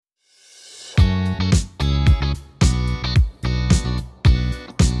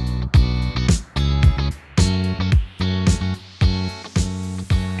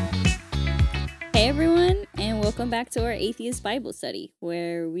back to our Atheist Bible Study,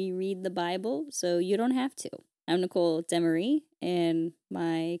 where we read the Bible so you don't have to. I'm Nicole Demery, and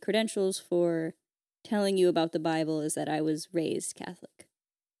my credentials for telling you about the Bible is that I was raised Catholic.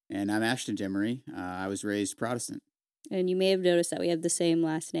 And I'm Ashton Demery. I was raised Protestant. And you may have noticed that we have the same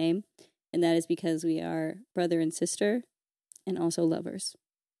last name, and that is because we are brother and sister, and also lovers.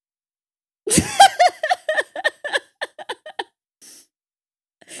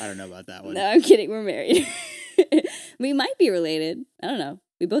 I don't know about that one. No, I'm kidding. We're married. We might be related. I don't know.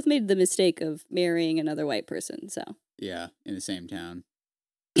 We both made the mistake of marrying another white person, so. Yeah, in the same town.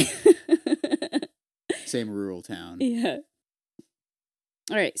 Same rural town. Yeah.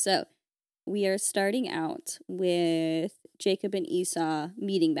 All right, so we are starting out with Jacob and Esau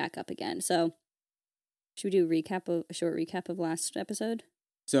meeting back up again. So, should we do a short recap of last episode?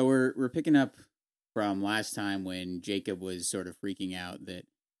 So we're picking up from last time when Jacob was sort of freaking out that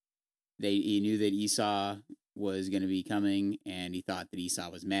he knew that Esau was going to be coming, and he thought that Esau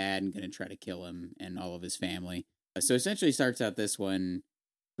was mad and going to try to kill him and all of his family. So essentially starts out this one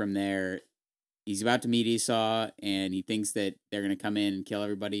from there. He's about to meet Esau, and he thinks that they're going to come in and kill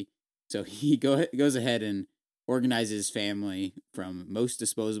everybody. So he goes ahead and organizes his family from most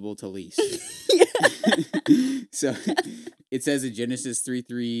disposable to least. So it says in Genesis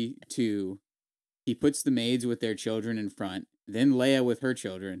 3:3-2, he puts the maids with their children in front, then Leah with her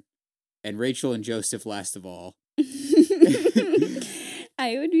children, and Rachel and Joseph last of all.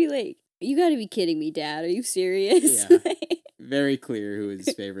 I would be like, you gotta be kidding me, Dad. Are you serious? Yeah. Very clear who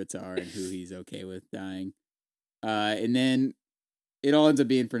his favorites are and who he's okay with dying. And then it all ends up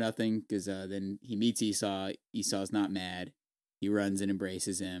being for nothing because then he meets Esau. Esau's not mad. He runs and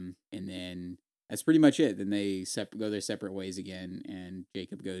embraces him. And then that's pretty much it. Then they go their separate ways again, and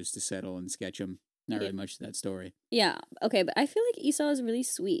Jacob goes to settle and Sketchem. Not really much to that story. Yeah, okay, but I feel like Esau is really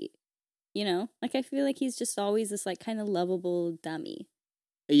sweet. You know? Like, I feel like he's just always this, like, kind of lovable dummy.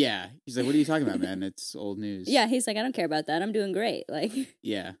 Yeah. He's like, what are you talking about, man? It's old news. Yeah, he's like, I don't care about that. I'm doing great. Like,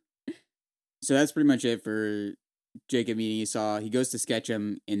 yeah. So that's pretty much it for Jacob meeting Esau. He goes to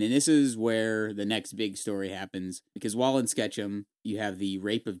Sketchem, and then this is where the next big story happens, because while in Sketchem, you have the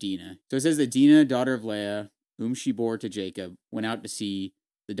rape of Dinah. So it says that Dinah, daughter of Leah, whom she bore to Jacob, went out to see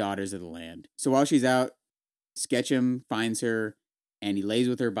the daughters of the land. So while she's out, Sketchem finds her, and he lays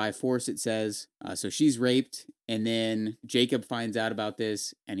with her by force, it says. So she's raped, and then Jacob finds out about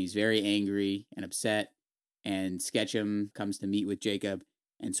this, and he's very angry and upset, and Sketchem comes to meet with Jacob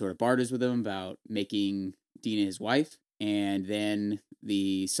and sort of barters with him about making Dinah his wife. And then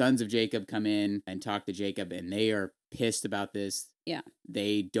the sons of Jacob come in and talk to Jacob, and they are pissed about this. Yeah.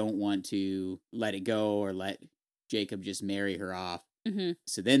 They don't want to let it go or let Jacob just marry her off. mm-hmm.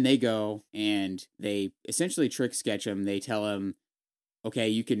 So then they go and they essentially trick Sketchem. They tell him, okay,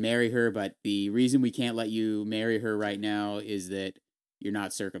 you can marry her, but the reason we can't let you marry her right now is that you're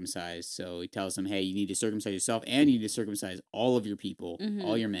not circumcised. So he tells them, hey, you need to circumcise yourself, and you need to circumcise all of your people,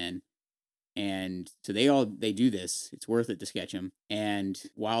 all your men. And so they do this. It's worth it to Sketchem. And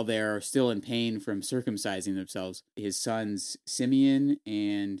while they're still in pain from circumcising themselves, his sons Simeon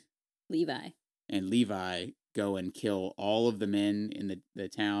and Levi go and kill all of the men in the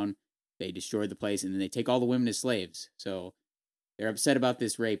town. They destroy the place, and then they take all the women as slaves. So they're upset about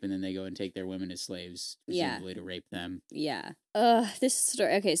this rape, and then they go and take their women as slaves, presumably to rape them. Yeah. This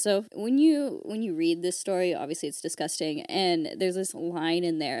story. Okay, so when you read this story, obviously it's disgusting, and there's this line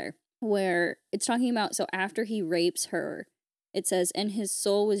in there where it's talking about, so after he rapes her, it says, and his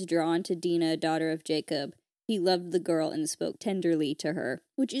soul was drawn to Dinah, daughter of Jacob. He loved the girl and spoke tenderly to her,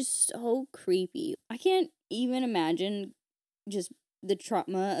 which is so creepy. I can't even imagine just the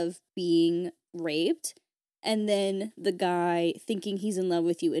trauma of being raped. And then the guy thinking he's in love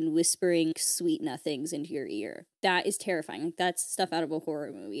with you and whispering sweet nothings into your ear. That is terrifying. Like, that's stuff out of a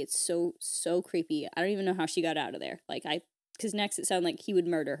horror movie. It's so, so creepy. I don't even know how she got out of there. Because next it sounded like he would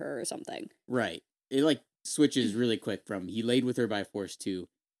murder her or something. Right. It, switches really quick from he laid with her by force to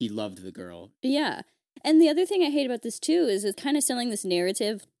he loved the girl. Yeah. And the other thing I hate about this, too, is it's kind of selling this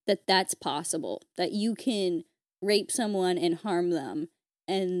narrative that that's possible. That you can rape someone and harm them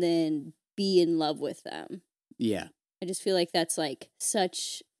and then be in love with them. Yeah. I just feel like that's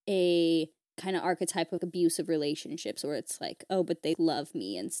such a kind of archetype of abusive relationships where it's like, oh, but they love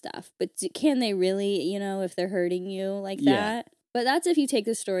me and stuff. But can they really, if they're hurting you like that? But that's if you take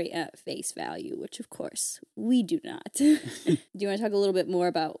the story at face value, which of course we do not. Do you want to talk a little bit more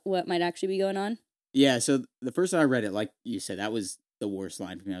about what might actually be going on? Yeah, so the first time I read it, like you said, that was the worst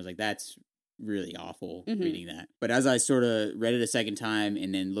line for me. I was like, that's really awful reading that. But as I sort of read it a second time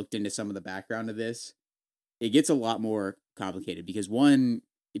and then looked into some of the background of this, it gets a lot more complicated because one,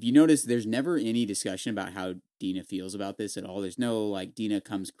 if you notice, there's never any discussion about how Dinah feels about this at all. There's no like Dinah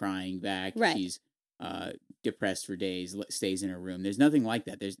comes crying back. Right. She's depressed for days, stays in her room. There's nothing like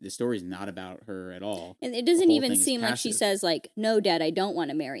that. The story's not about her at all. And it The doesn't whole even thing is seem like she passive. says like, "No, Dad, I don't want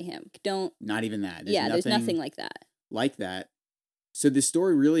to marry him." Don't. Not even that. There's nothing like that. like that. So the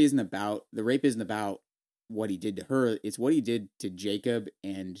story really isn't about the rape. Isn't about what he did to her. It's what he did to Jacob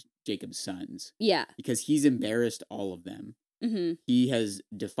and Jacob's sons. Yeah. Because he's embarrassed all of them. Mm-hmm. He has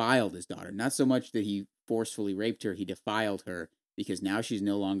defiled his daughter. Not so much that he forcefully raped her, he defiled her because now she's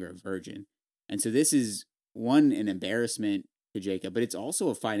no longer a virgin. And so this is, one, an embarrassment to Jacob, but it's also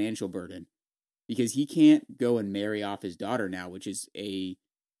a financial burden because he can't go and marry off his daughter now, which is a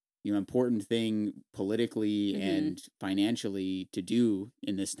important thing politically and financially to do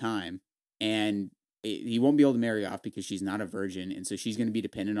in this time. And he won't be able to marry off because she's not a virgin, and so she's going to be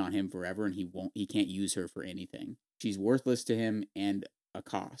dependent on him forever, and he can't use her for anything. She's worthless to him and a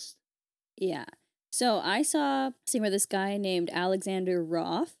cost. Yeah. So I saw where this guy named Alexander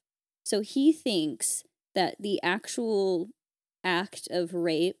Roth. So he thinks that the actual act of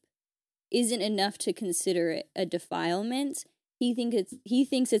rape isn't enough to consider it a defilement. He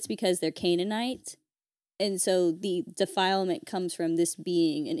thinks it's because they're Canaanite, and so the defilement comes from this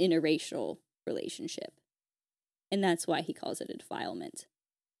being an interracial relationship, and that's why he calls it a defilement.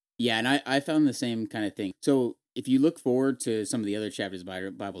 Yeah, and I found the same kind of thing. So if you look forward to some of the other chapters of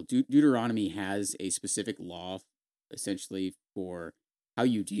the Bible, Deuteronomy has a specific law, essentially, for how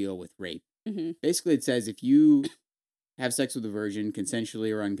you deal with rape. Mm-hmm. Basically, it says if you have sex with a virgin,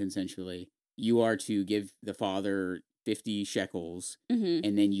 consensually or unconsensually, you are to give the father 50 shekels,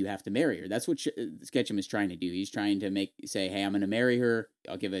 and then you have to marry her. That's what Sketchum is trying to do. He's trying to say, hey, I'm going to marry her.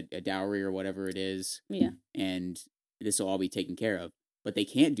 I'll give a dowry or whatever it is. Yeah. And this will all be taken care of. But they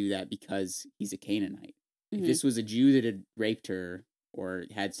can't do that because he's a Canaanite. If this was a Jew that had raped her or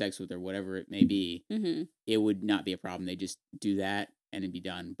had sex with her, whatever it may be, it would not be a problem. They just do that and it'd be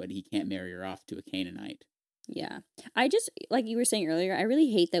done. But he can't marry her off to a Canaanite. Yeah. I just, like you were saying earlier, I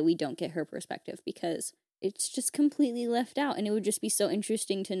really hate that we don't get her perspective because it's just completely left out, and it would just be so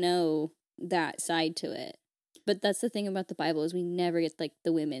interesting to know that side to it. But that's the thing about the Bible is we never get like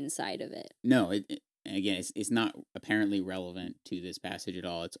the women's side of it. No, again, it's not apparently relevant to this passage at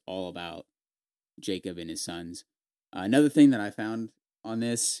all. It's all about Jacob and his sons. Another thing that I found on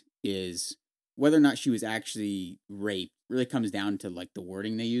this is whether or not she was actually raped really comes down to like the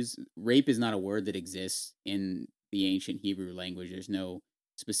wording they use. Rape is not a word that exists in the ancient Hebrew language. There's no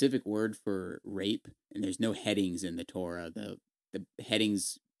specific word for rape, and there's no headings in the Torah. The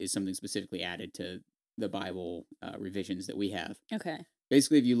headings is something specifically added to the Bible revisions that we have. Okay.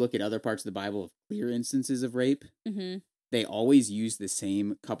 Basically, if you look at other parts of the Bible of clear instances of rape, they always use the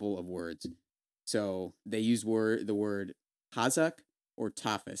same couple of words. So they use the word hazak or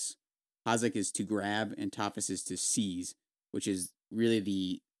tafis. Hazak is to grab, and tafis is to seize, which is really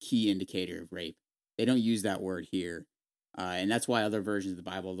the key indicator of rape. They don't use that word here. And that's why other versions of the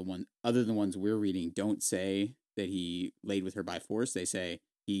Bible, other than the ones we're reading, don't say that he laid with her by force. They say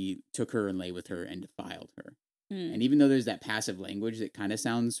he took her and lay with her and defiled her. And even though there's that passive language that kind of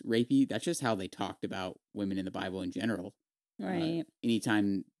sounds rapey, that's just how they talked about women in the Bible in general. Right.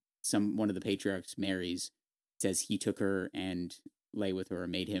 Anytime one of the patriarchs marries, it says he took her and lay with her or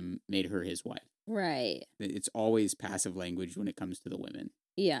made her his wife. Right. It's always passive language when it comes to the women.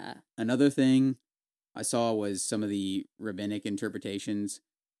 Yeah. Another thing I saw was some of the rabbinic interpretations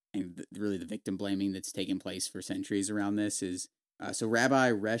and really the victim blaming that's taken place for centuries around this is, so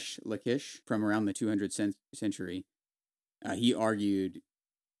Rabbi Resh Lakish from around the 200th century, he argued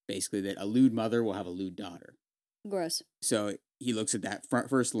basically that a lewd mother will have a lewd daughter. Gross. So he looks at that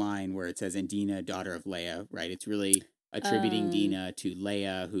first line where it says, and Dinah, daughter of Leah, right? It's really attributing Dinah to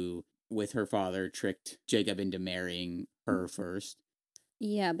Leah, who with her father tricked Jacob into marrying her first.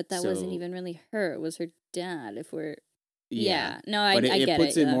 Yeah, but that wasn't even really her. It was her dad, if we're... Yeah. No, I get it. It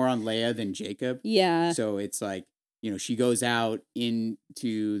puts it more on Leah than Jacob. Yeah. So it's like, she goes out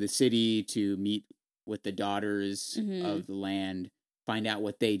into the city to meet with the daughters of the land, find out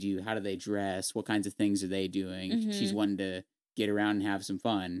what they do, how do they dress, what kinds of things are they doing. She's wanting to get around and have some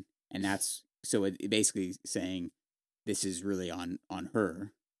fun. And that's... So it basically saying this is really on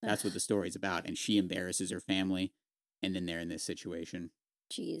her. That's what the story's about. And she embarrasses her family. And then they're in this situation.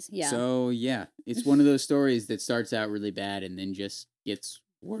 Jeez, yeah. So, yeah, it's one of those stories that starts out really bad and then just gets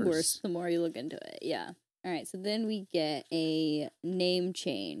worse. Worse the more you look into it, yeah. All right, so then we get a name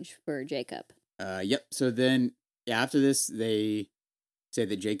change for Jacob. Yep, so then after this, they say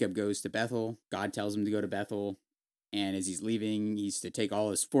that Jacob goes to Bethel. God tells him to go to Bethel. And as he's leaving, he's to take all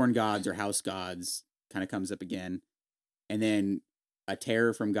his foreign gods or house gods, kind of comes up again. And then a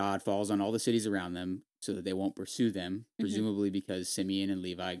terror from God falls on all the cities around them. so that they won't pursue them, presumably because Simeon and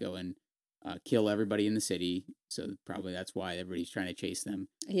Levi go and kill everybody in the city. So probably that's why everybody's trying to chase them.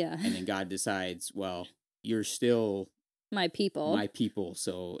 Yeah. And then God decides, well, you're still my people.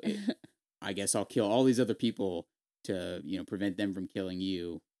 So I guess I'll kill all these other people to, prevent them from killing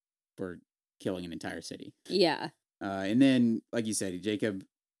you for killing an entire city. Yeah. And then, like you said, Jacob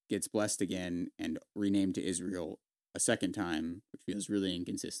gets blessed again and renamed to Israel a second time, which feels really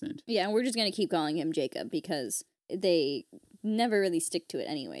inconsistent. Yeah, and we're just going to keep calling him Jacob because they never really stick to it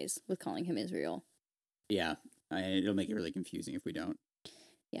anyways with calling him Israel. Yeah, it'll make it really confusing if we don't.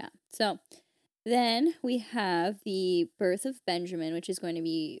 Yeah, so then we have the birth of Benjamin, which is going to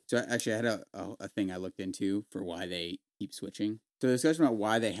be... So actually, I had a thing I looked into for why they keep switching. So the discussion about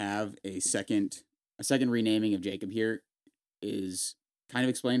why they have a second renaming of Jacob here is kind of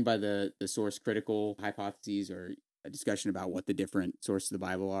explained by the source critical hypotheses, or a discussion about what the different sources of the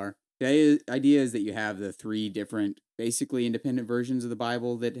Bible are. The idea is that you have the three different, basically independent versions of the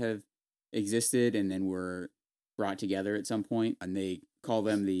Bible that have existed and then were brought together at some point, and they call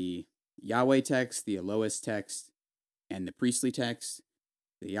them the Yahweh text, the Elohist text, and the priestly text.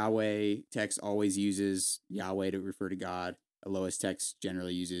 The Yahweh text always uses Yahweh to refer to God. Elohist text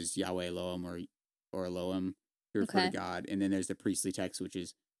generally uses Yahweh Elohim or Elohim to refer to God. And then there's the priestly text, which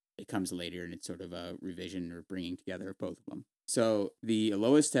it comes later, and it's sort of a revision or bringing together of both of them. So the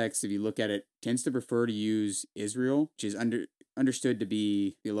Elohist text, if you look at it, tends to prefer to use Israel, which is understood to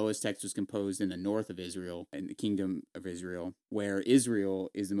be the Elohist text was composed in the north of Israel, in the kingdom of Israel, where Israel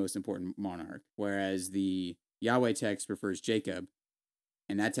is the most important monarch, whereas the Yahweh text prefers Jacob,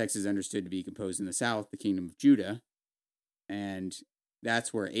 and that text is understood to be composed in the south, the kingdom of Judah, and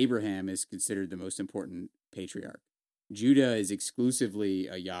that's where Abraham is considered the most important patriarch. Judah is exclusively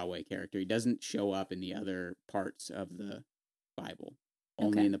a Yahweh character. He doesn't show up in the other parts of the Bible,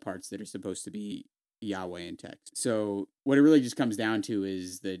 only in the parts that are supposed to be Yahweh in text. So what it really just comes down to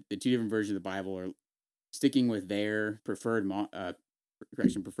is the two different versions of the Bible are sticking with their preferred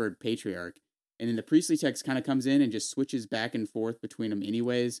patriarch, and then the priestly text kind of comes in and just switches back and forth between them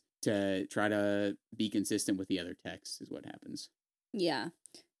anyways to try to be consistent with the other texts is what happens. Yeah.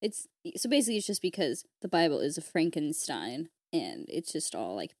 It's just because the Bible is a Frankenstein and it's just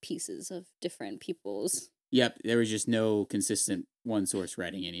all like pieces of different people's. Yep, there was just no consistent one source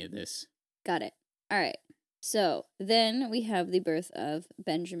writing any of this. Got it. All right. So then we have the birth of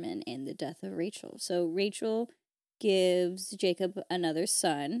Benjamin and the death of Rachel. So Rachel gives Jacob another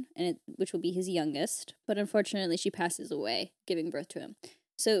son, which will be his youngest, but unfortunately she passes away, giving birth to him.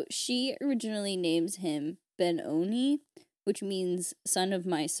 So she originally names him Ben-Oni, which means son of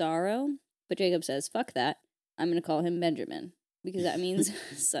my sorrow, but Jacob says, fuck that, I'm going to call him Benjamin, because that means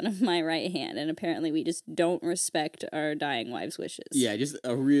son of my right hand, and apparently we just don't respect our dying wife's wishes. Yeah, just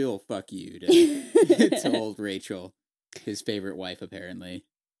a real fuck you to old Rachel, his favorite wife, apparently.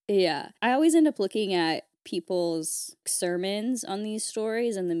 Yeah. I always end up looking at people's sermons on these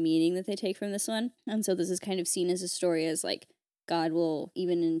stories and the meaning that they take from this one, and so this is kind of seen as a story as, like, God will,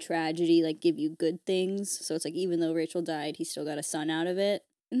 even in tragedy, like, give you good things. So it's like, even though Rachel died, he still got a son out of it.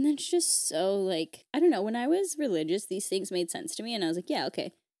 And that's just so, like, I don't know. When I was religious, these things made sense to me. And I was like, yeah,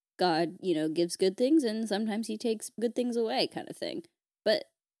 okay. God, gives good things and sometimes he takes good things away, kind of thing. But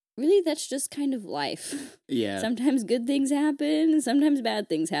really, that's just kind of life. Yeah. Sometimes good things happen, sometimes bad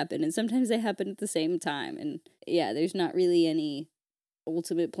things happen, and sometimes they happen at the same time. And yeah, there's not really any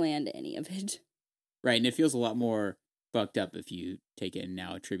ultimate plan to any of it. Right. And it feels a lot more fucked up if you take it and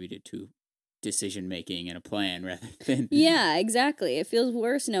now attribute it to decision making and a plan rather than yeah, exactly. It feels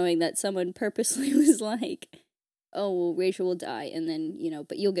worse knowing that someone purposely was like, oh, well, Rachel will die and then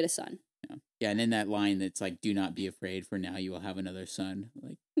but you'll get a son. Yeah, and in that line that's like, do not be afraid, for now you will have another son,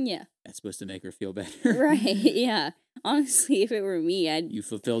 like, yeah, that's supposed to make her feel better. Right. Yeah, honestly, if it were me, you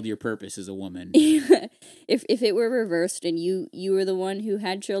fulfilled your purpose as a woman. if it were reversed and you were the one who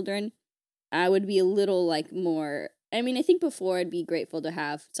had children, I would be a little like more. I mean, I think before I'd be grateful to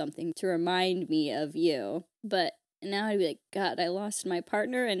have something to remind me of you, but now I'd be like, God, I lost my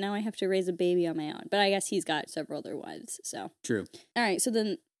partner and now I have to raise a baby on my own. But I guess he's got several other wives, so. True. All right, so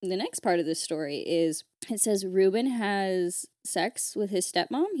then the next part of this story is, it says Reuben has sex with his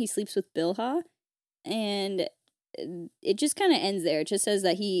stepmom. He sleeps with Bilhah, and it just kind of ends there. It just says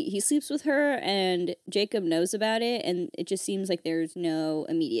that he sleeps with her and Jacob knows about it, and it just seems like there's no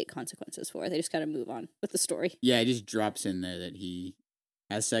immediate consequences for it. They just gotta move on with the story. Yeah, it just drops in there that he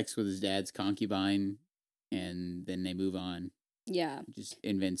has sex with his dad's concubine and then they move on. Yeah. It just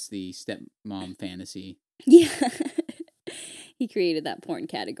invents the stepmom fantasy. Yeah. He created that porn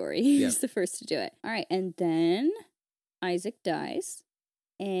category. He was the first to do it. All right, and then Isaac dies,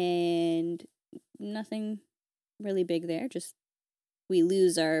 and nothing really big there. Just we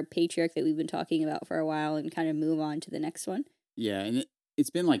lose our patriarch that we've been talking about for a while and kind of move on to the next one. Yeah, and it's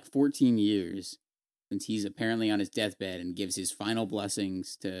been like 14 years since he's apparently on his deathbed and gives his final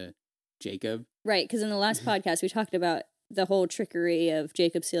blessings to Jacob. Right, because in the last podcast we talked about the whole trickery of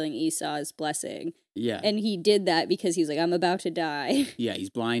Jacob stealing Esau's blessing. Yeah. And he did that because he's like, I'm about to die. Yeah, he's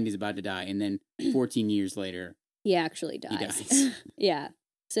blind, he's about to die. And then 14 years later, he actually dies. He dies. Yeah.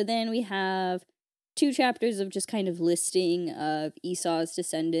 So then we have 2 chapters of just kind of listing of Esau's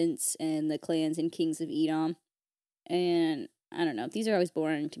descendants and the clans and kings of Edom. And I don't know, these are always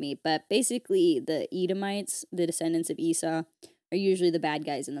boring to me, but basically the Edomites, the descendants of Esau, are usually the bad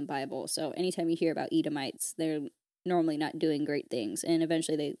guys in the Bible. So anytime you hear about Edomites, they're normally not doing great things, and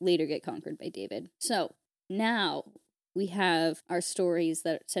eventually they later get conquered by David. So now we have our stories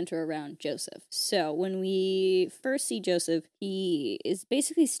that center around Joseph. So when we first see Joseph, he is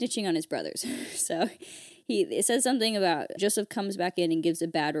basically snitching on his brothers. So it says something about Joseph comes back in and gives a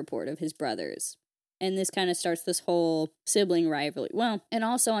bad report of his brothers. And this kind of starts this whole sibling rivalry. Well, and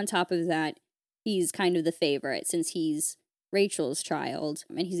also on top of that, he's kind of the favorite since he's Rachel's child,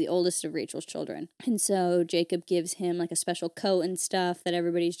 and he's the oldest of Rachel's children. And so Jacob gives him like a special coat and stuff that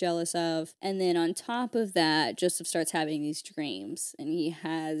everybody's jealous of. And then on top of that, Joseph starts having these dreams, and he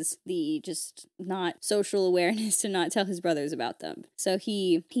has the just not social awareness to not tell his brothers about them. So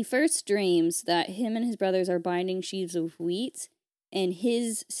he first dreams that him and his brothers are binding sheaves of wheat, and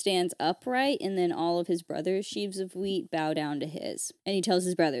his stands upright, and then all of his brothers' sheaves of wheat bow down to his. And he tells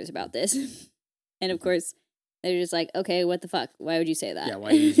his brothers about this. And of course, they're just like, okay, what the fuck? Why would you say that? Yeah,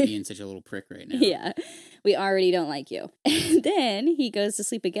 why are you being such a little prick right now? Yeah, we already don't like you. And then he goes to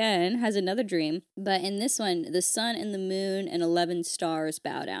sleep again, has another dream, but in this one, the sun and the moon and 11 stars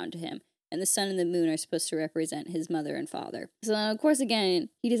bow down to him. And the sun and the moon are supposed to represent his mother and father. So, of course, again,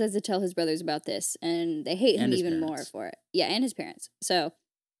 he decides to tell his brothers about this, and they hate him even more for it. Yeah, and his parents. So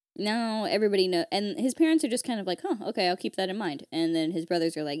now everybody knows, and his parents are just kind of like, huh, okay, I'll keep that in mind. And then his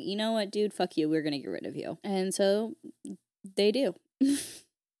brothers are like, you know what, dude, fuck you, we're gonna get rid of you. And so they do.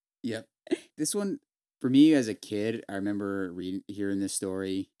 Yep. This one, for me as a kid, I remember hearing this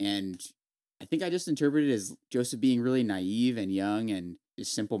story, and I think I just interpreted it as Joseph being really naive and young and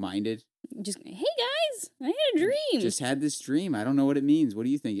just simple-minded. Just, hey guys, I had a dream. Just had this dream. I don't know what it means. What do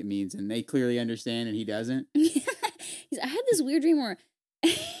you think it means? And they clearly understand, and he doesn't. I had this weird dream where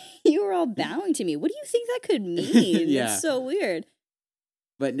you were all bowing to me. What do you think that could mean? Yeah. It's so weird.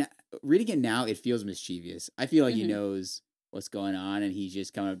 But now, reading it now, it feels mischievous. I feel like he knows what's going on, and he's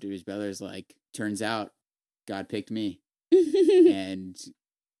just coming up to his brothers like, turns out God picked me. And,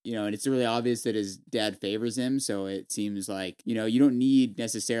 and it's really obvious that his dad favors him, so it seems like, you don't need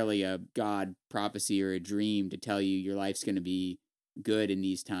necessarily a God prophecy or a dream to tell you your life's going to be good in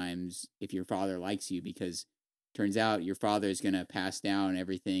these times if your father likes you, because turns out your father is going to pass down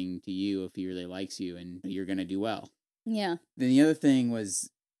everything to you if he really likes you, and you're going to do well. Yeah. Then the other thing was,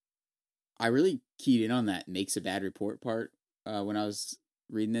 I really keyed in on that makes a bad report part when I was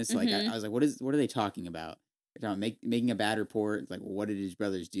reading this. Like, I was like, what are they talking about? They're talking about making a bad report. Like, well, what did his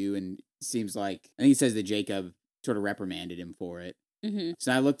brothers do? And it seems like, I think it says that Jacob sort of reprimanded him for it.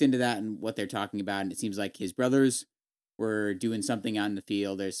 So I looked into that and what they're talking about, and it seems like his brothers were doing something out in the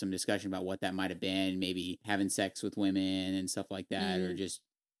field. There's some discussion about what that might have been, maybe having sex with women and stuff like that, or just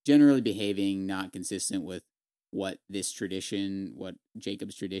generally behaving not consistent with what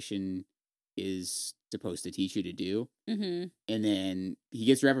Jacob's tradition is supposed to teach you to do. And then he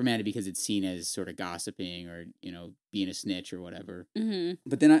gets reprimanded because it's seen as sort of gossiping or, being a snitch or whatever.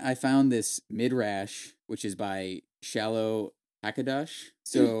 But then I found this midrash, which is by Shallow Hakadosh.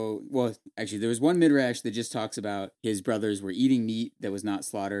 So, well, actually, there was one midrash that just talks about his brothers were eating meat that was not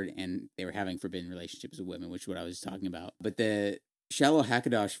slaughtered, and they were having forbidden relationships with women, which is what I was talking about. But the Shallow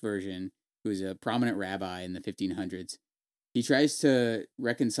Hakadosh version, who's a prominent rabbi in the 1500s, he tries to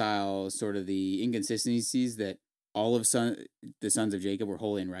reconcile sort of the inconsistencies that all of the sons of Jacob were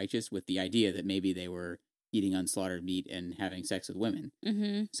holy and righteous with the idea that maybe they were eating unslaughtered meat and having sex with women.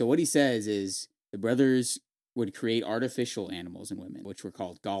 So what he says is the brothers would create artificial animals and women, which were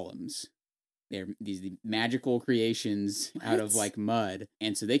called golems. They're these magical creations out of like mud.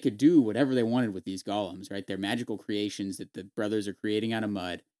 And so they could do whatever they wanted with these golems, right? They're magical creations that the brothers are creating out of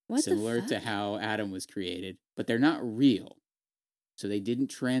mud, similar to how Adam was created, but they're not real. So they didn't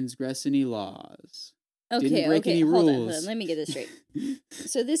transgress any laws. Didn't break any rules. Hold on. Let me get this straight.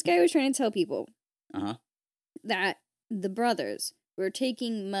 So this guy was trying to tell people that the brothers were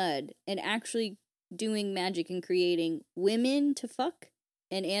taking mud and actually doing magic and creating women to fuck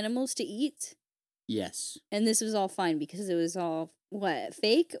and animals to eat. Yes. And this was all fine because it was all what,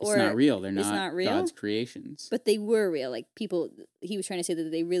 fake? It's not real. They're it's not real? God's creations. But they were real. Like, people, he was trying to say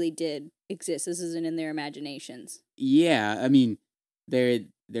that they really did exist. This isn't in their imaginations. Yeah, I mean, they're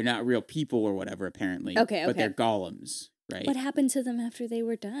not real people or whatever, apparently. Okay. But they're golems, right? What happened to them after they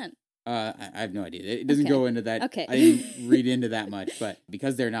were done? I have no idea. It doesn't go into that. Okay. I didn't read into that much, but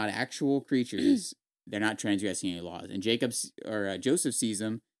because they're not actual creatures, they're not transgressing any laws. And Joseph sees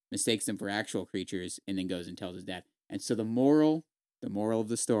them, mistakes them for actual creatures, and then goes and tells his dad. And so the moral of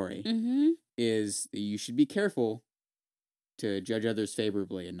the story is that you should be careful to judge others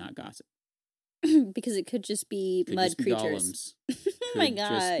favorably and not gossip. Because it could just be mud creatures. Oh my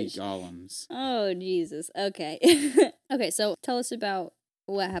gosh. Just be golems. Oh, Jesus. Okay. Okay, so tell us about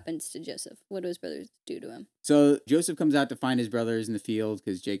what happens to Joseph. What do his brothers do to him? So Joseph comes out to find his brothers in the field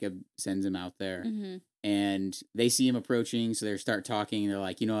because Jacob sends him out there. Mm-hmm. And they see him approaching, so they start talking. They're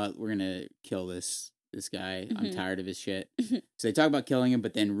like, you know what? We're going to kill this guy. Mm-hmm. I'm tired of his shit. So they talk about killing him,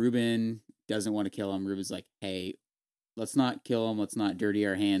 but then Reuben doesn't want to kill him. Reuben's like, hey, let's not kill him. Let's not dirty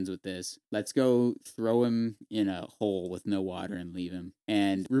our hands with this. Let's go throw him in a hole with no water and leave him.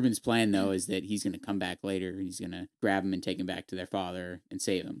 And Reuben's plan, though, is that he's going to come back later. And he's going to grab him and take him back to their father and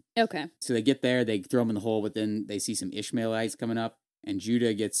save him. Okay. So they get there. They throw him in the hole, but then they see some Ishmaelites coming up. And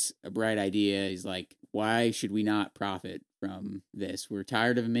Judah gets a bright idea. He's like, why should we not profit from this? We're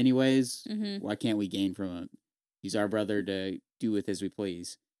tired of him anyways. Mm-hmm. Why can't we gain from him? He's our brother to do with as we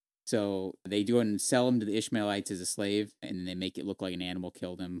please. So they do it and sell him to the Ishmaelites as a slave, and then they make it look like an animal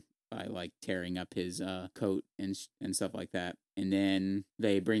killed him by like tearing up his coat and stuff like that. And then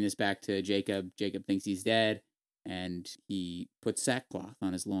they bring this back to Jacob. Jacob thinks he's dead, and he puts sackcloth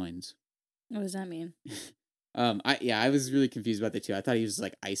on his loins. What does that mean? I was really confused about that too. I thought he was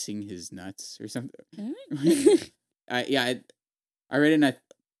like icing his nuts or something. I read it and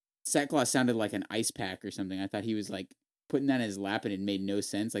sackcloth sounded like an ice pack or something. I thought he was like putting that in his lap and it made no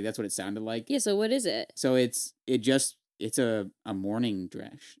sense. Like that's what it sounded like. Yeah, so what is it? So it's a mourning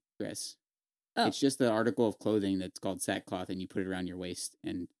dress. Oh. It's just the article of clothing that's called sackcloth and you put it around your waist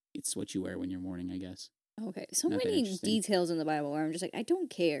and it's what you wear when you're mourning, I guess. Okay. So many details in the Bible where I'm just like, I don't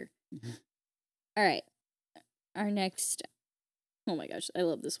care. All right. Our next... Oh my gosh, I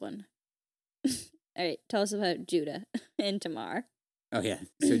love this one. All right, tell us about Judah and Tamar. Oh, yeah.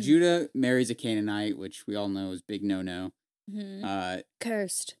 So Judah marries a Canaanite, which we all know is big no-no. Mm-hmm.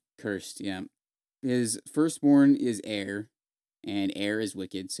 Cursed, yeah. His firstborn is Er, and Er is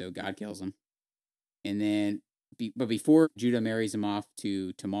wicked, so God kills him. And then, but before Judah marries him off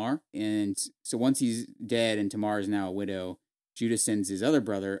to Tamar, and so once he's dead and Tamar is now a widow, Judah sends his other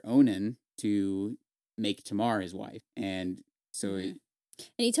brother, Onan, to make Tamar his wife. And so... Mm-hmm.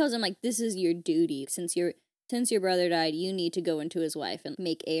 And he tells him, like, this is your duty. Since your brother died, you need to go into his wife and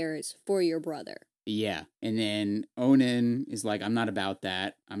make heirs for your brother. Yeah. And then Onan is like, I'm not about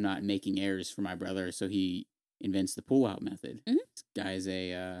that. I'm not making heirs for my brother. So he invents the pull-out method. Mm-hmm. This guy's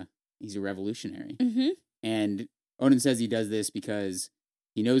he's a revolutionary. Mm-hmm. And Onan says he does this because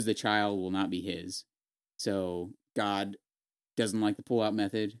he knows the child will not be his. So God doesn't like the pull-out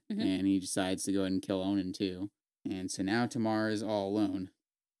method, mm-hmm. and he decides to go ahead and kill Onan too. And so now Tamar is all alone.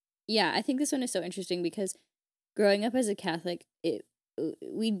 Yeah, I think this one is so interesting because growing up as a Catholic,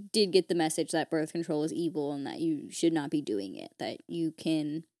 we did get the message that birth control is evil and that you should not be doing it. That you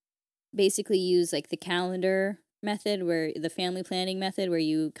can basically use like the calendar method, where the family planning method, where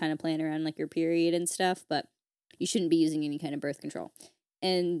you kind of plan around like your period and stuff, but you shouldn't be using any kind of birth control.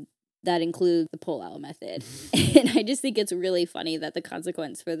 And that includes the pull-out method. And I just think it's really funny that the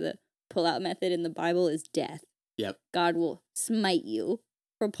consequence for the pull-out method in the Bible is death. Yep. God will smite you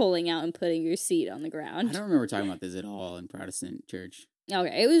for pulling out and putting your seed on the ground. I don't remember talking about this at all in Protestant church.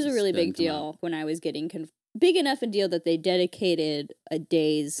 Okay, it was a really big deal when I was getting big enough a deal that they dedicated a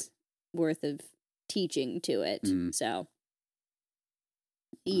day's worth of teaching to it. Mm. So,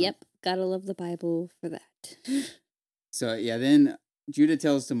 yep, gotta love the Bible for that. So, yeah, then Judah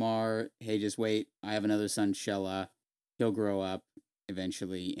tells Tamar, hey, just wait, I have another son, Shelah. He'll grow up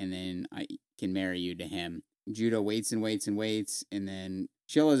eventually, and then I can marry you to him. Judah waits and waits and waits, and then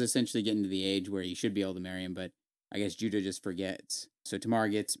Shelah is essentially getting to the age where he should be able to marry him, but I guess Judah just forgets. So Tamar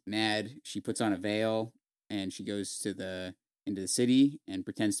gets mad. She puts on a veil, and she goes into the city and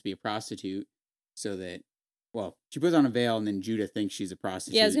pretends to be a prostitute so that, well, she puts on a veil, and then Judah thinks she's a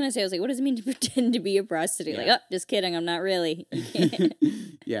prostitute. Yeah, I was like, what does it mean to pretend to be a prostitute? Yeah. Like, oh, just kidding, I'm not really.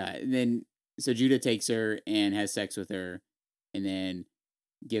 Yeah, and then, so Judah takes her and has sex with her, and then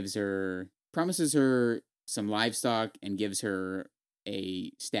promises her some livestock and gives her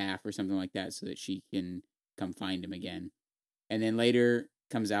a staff or something like that so that she can come find him again. And then later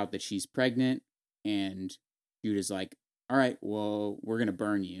comes out that she's pregnant, and Judah's like, all right, well, we're going to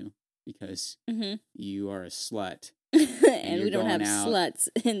burn you because Mm-hmm. you are a slut. And we don't have out, sluts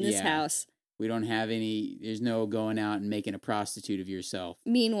in this house. We don't have any, there's no going out and making a prostitute of yourself.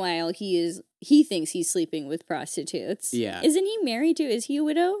 Meanwhile, he thinks he's sleeping with prostitutes. Yeah. Isn't he married to, is he a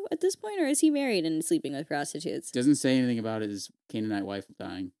widow at this point, or is he married and sleeping with prostitutes? Doesn't say anything about his Canaanite wife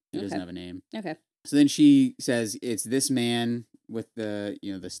dying. He Okay. doesn't have a name. Okay. So then she says it's this man with the,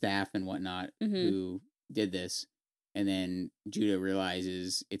 the staff and whatnot Mm-hmm. who did this. And then Judah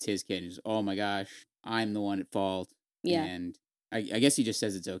realizes it's his kid. He's, oh my gosh, I'm the one at fault. Yeah. And I guess he just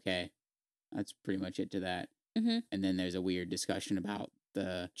says it's okay. That's pretty much it to that. Mm-hmm. And then there's a weird discussion about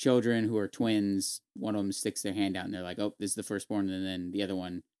the children who are twins. One of them sticks their hand out and they're like, oh, this is the firstborn. And then the other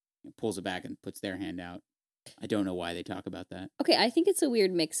one pulls it back and puts their hand out. I don't know why they talk about that. Okay, I think it's a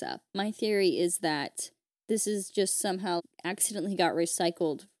weird mix-up. My theory is that this is just somehow accidentally got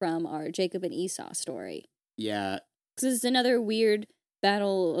recycled from our Jacob and Esau story. Yeah. Because it's another weird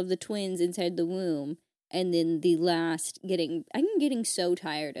battle of the twins inside the womb. And then the last I'm getting so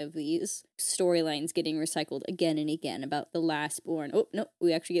tired of these storylines getting recycled again and again about the last born. Oh, no,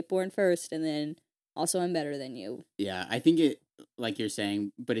 we actually get born first. And then also I'm better than you. Yeah, I think it, like you're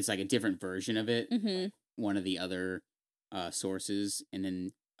saying, but it's like a different version of it. Mm-hmm. One of the other sources, and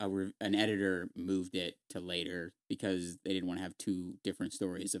then an editor moved it to later because they didn't want to have two different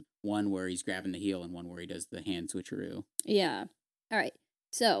stories of one where he's grabbing the heel and one where he does the hand switcheroo. Yeah. All right.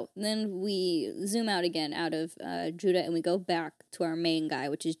 So then we zoom out again out of Judah and we go back to our main guy,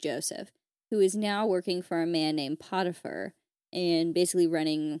 which is Joseph, who is now working for a man named Potiphar and basically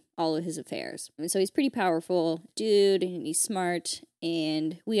running all of his affairs. And so he's pretty powerful dude and he's smart,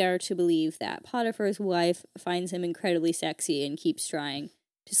 and we are to believe that Potiphar's wife finds him incredibly sexy and keeps trying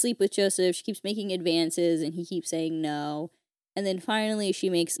to sleep with Joseph. She keeps making advances and he keeps saying no. And then finally she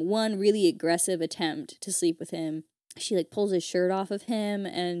makes one really aggressive attempt to sleep with him. She like pulls his shirt off of him,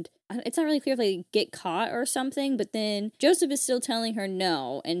 and it's not really clear if they get caught or something, but then Joseph is still telling her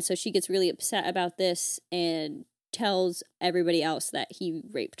no, and so she gets really upset about this and tells everybody else that he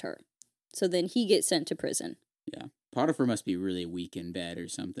raped her. So then he gets sent to prison. Yeah. Potiphar must be really weak in bed or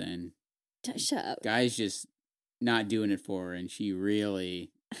something. Shut up. Guy's just not doing it for her, and she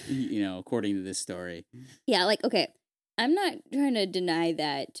really, according to this story. Yeah, like, okay, I'm not trying to deny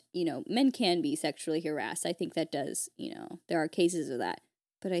that, men can be sexually harassed. I think that does, there are cases of that.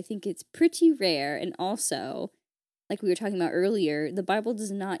 But I think it's pretty rare. And also, like we were talking about earlier, the Bible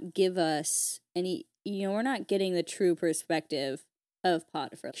does not give us any, we're not getting the true perspective of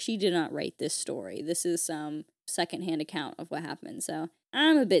Potiphar. She did not write this story. This is some secondhand account of what happened. So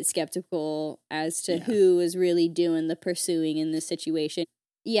I'm a bit skeptical as to who is really doing the pursuing in this situation.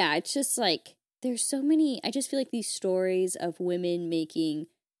 Yeah, it's just like, there's so many, I just feel like these stories of women making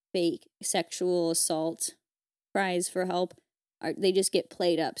fake sexual assault cries for help, they just get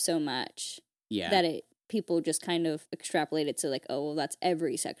played up so much that people just kind of extrapolate it to like, oh, well, that's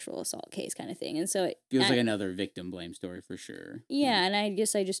every sexual assault case kind of thing. And so it feels like another victim blame story for sure. Yeah, and I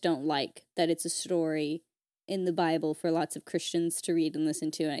guess I just don't like that it's a story in the Bible for lots of Christians to read and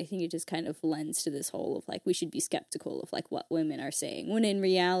listen to. And I think it just kind of lends to this whole of like, we should be skeptical of like what women are saying, when in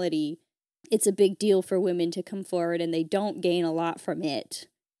reality, it's a big deal for women to come forward and they don't gain a lot from it.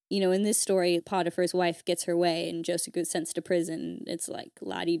 In this story, Potiphar's wife gets her way and Joseph gets sent to prison. It's like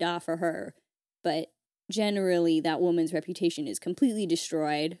la-di-da for her. But generally, that woman's reputation is completely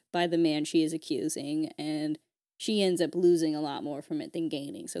destroyed by the man she is accusing, and she ends up losing a lot more from it than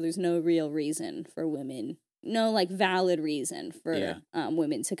gaining. So there's no real reason for women, no like valid reason for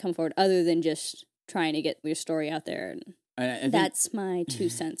women to come forward other than just trying to get your story out there. And I think, that's my 2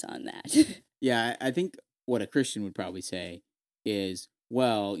 cents on that. Yeah, I think what a Christian would probably say is,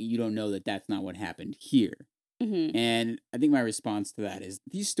 well, you don't know that that's not what happened here. Mm-hmm. And I think my response to that is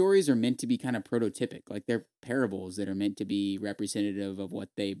these stories are meant to be kind of prototypic. Like they're parables that are meant to be representative of what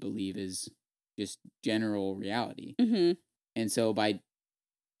they believe is just general reality. Mm-hmm. And so by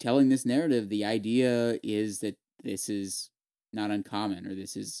telling this narrative, the idea is that this is not uncommon or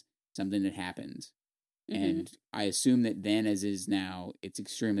this is something that happens. Mm-hmm. And I assume that then, as is now, it's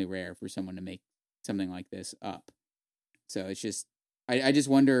extremely rare for someone to make something like this up. So it's just, I just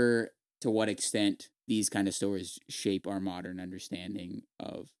wonder to what extent these kind of stories shape our modern understanding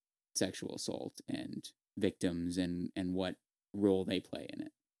of sexual assault and victims and what role they play in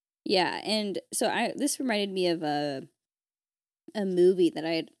it. Yeah, and so this reminded me of a movie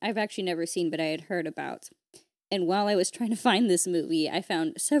that I've actually never seen, but I had heard about. And while I was trying to find this movie, I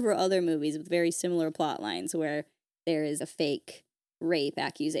found several other movies with very similar plot lines where there is a fake rape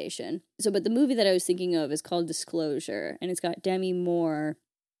accusation. But the movie that I was thinking of is called Disclosure, and it's got Demi Moore,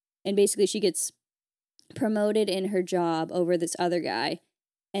 and basically she gets promoted in her job over this other guy.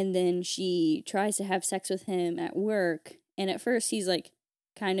 And then she tries to have sex with him at work. And at first he's like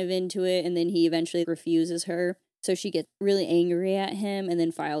kind of into it. And then he eventually refuses her. So she gets really angry at him and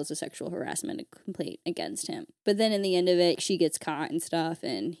then files a sexual harassment complaint against him. But then in the end of it, she gets caught and stuff.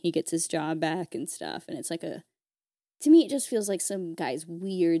 And he gets his job back and stuff. And it's like to me, it just feels like some guy's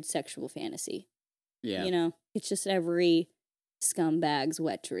weird sexual fantasy. Yeah. You know? It's just every scumbag's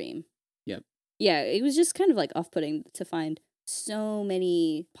wet dream. Yep. Yeah, it was just kind of like off-putting to find so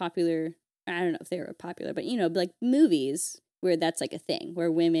many popular, I don't know if they were popular, but like movies where that's like a thing,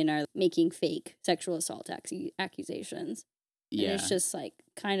 where women are making fake sexual assault accusations. Yeah. And it's just like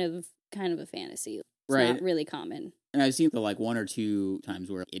kind of a fantasy. It's right. Not really common. And I've seen the like 1 or 2 times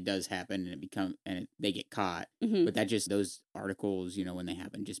where it does happen and they get caught. Mm-hmm. But that just, those articles, when they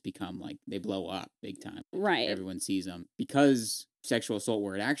happen, just become like, they blow up big time. Right. Everyone sees them. Because sexual assault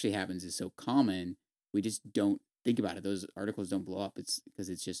where it actually happens is so common, we just don't think about it. Those articles don't blow up. It's because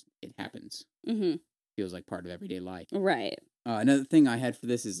it happens. Mm-hmm. Feels like part of everyday life. Right. Another thing I had for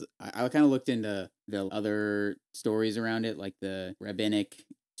this is I kind of looked into the other stories around it, like the rabbinic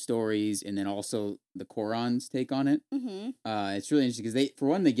stories, and then also the Quran's take on it. Mm-hmm. It's really interesting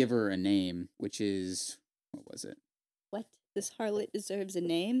because they give her a name, which is, what was it? What? This harlot deserves a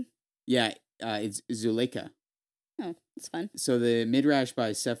name? Yeah, it's Zuleika. Oh, that's fun. So the Midrash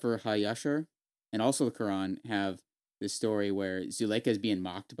by Sefer HaYashar and also the Quran have this story where Zuleika is being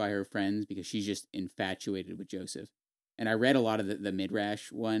mocked by her friends because she's just infatuated with Joseph. And I read a lot of the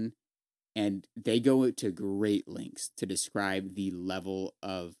Midrash one, and they go to great lengths to describe the level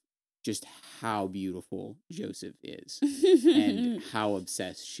of just how beautiful Joseph is and how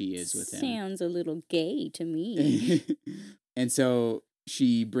obsessed she is with him. Sounds a little gay to me. And so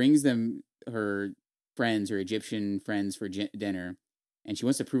she brings them, her friends, her Egyptian friends, for dinner, and she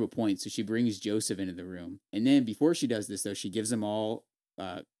wants to prove a point, so she brings Joseph into the room. And then before she does this, though, she gives them all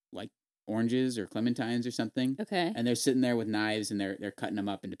like oranges or clementines or something. Okay. And they're sitting there with knives and they're cutting them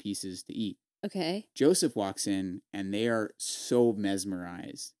up into pieces to eat. Okay. Joseph walks in and they are so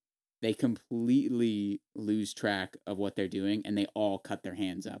mesmerized. They completely lose track of what they're doing and they all cut their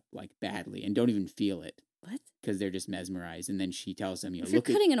hands up like badly and don't even feel it. What? Because they're just mesmerized. And then she tells them, if you're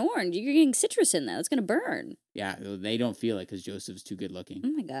cutting an orange, you're getting citrus in that. It's going to burn. Yeah, they don't feel it because Joseph's too good looking.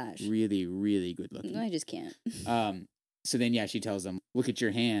 Oh my gosh. Really, really good looking. I just can't. So then, yeah, she tells them, look at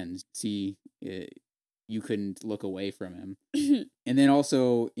your hands. See, you couldn't look away from him. And then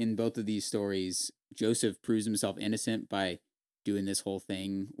also in both of these stories, Joseph proves himself innocent by doing this whole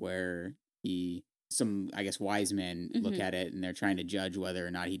thing where some wise men look at it and they're trying to judge whether or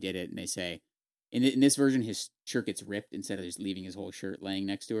not he did it. And they say, in this version, his shirt gets ripped instead of just leaving his whole shirt laying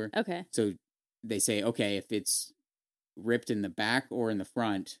next to her. Okay. So they say, okay, if it's ripped in the back or in the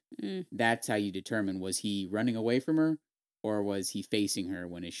front, that's how you determine, was he running away from her or was he facing her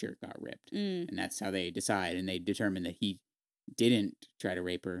when his shirt got ripped? And that's how they decide. And they determine that he didn't try to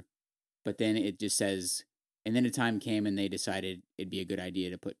rape her. But then it just says, and then a time came and they decided it'd be a good idea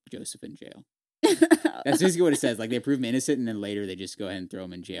to put Joseph in jail. That's basically what it says. Like, they prove him innocent and then later they just go ahead and throw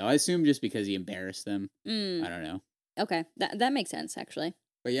him in jail. I assume just because he embarrassed them. I don't know. Okay. That makes sense, actually.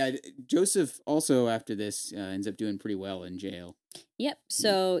 But yeah, Joseph also after this ends up doing pretty well in jail. Yep.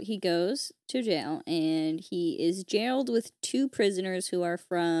 So he goes to jail and he is jailed with 2 prisoners who are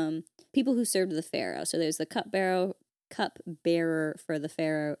from people who served the Pharaoh. So there's the cupbearer for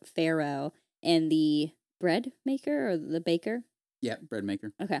the Pharaoh and the bread maker or the baker. Yeah, bread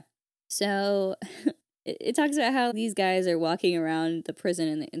maker. Okay. So it talks about how these guys are walking around the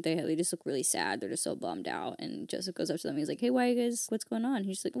prison and they just look really sad. They're just so bummed out. And Joseph goes up to them. He's like, hey, why you guys, what's going on?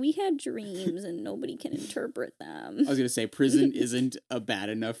 He's just like, we had dreams and nobody can interpret them. I was going to say, prison isn't a bad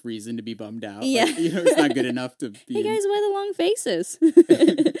enough reason to be bummed out. Yeah. Like, it's not good enough to be... Hey, guys, why the long faces?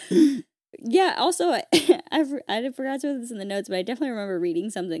 Yeah, also, I forgot to put this in the notes, but I definitely remember reading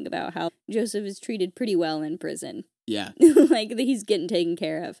something about how Joseph is treated pretty well in prison. Yeah. Like, he's getting taken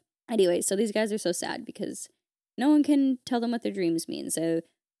care of. Anyway, so these guys are so sad because no one can tell them what their dreams mean. So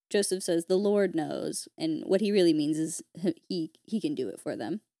Joseph says, the Lord knows. And what he really means is he can do it for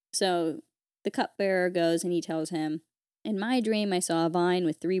them. So the cupbearer goes and he tells him, in my dream, I saw a vine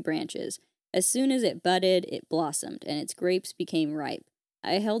with 3 branches. As soon as it budded, it blossomed, and its grapes became ripe.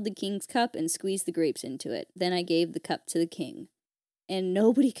 I held the king's cup and squeezed the grapes into it. Then I gave the cup to the king. And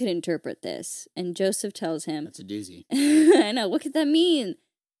nobody could interpret this. And Joseph tells him... That's a doozy. I know, what could that mean?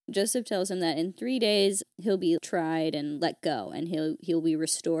 Joseph tells him that in 3 days he'll be tried and let go, and he'll be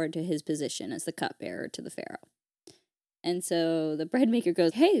restored to his position as the cupbearer to the Pharaoh. And so the bread maker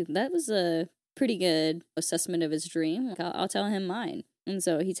goes, hey, that was a pretty good assessment of his dream. I'll tell him mine. And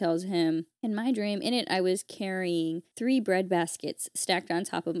so he tells him, in my dream, in it I was carrying 3 bread baskets stacked on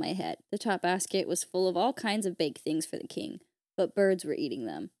top of my head. The top basket was full of all kinds of baked things for the king, but birds were eating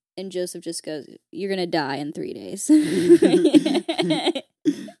them. And Joseph just goes, "You're going to die in 3 days."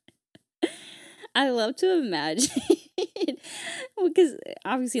 I love to imagine, because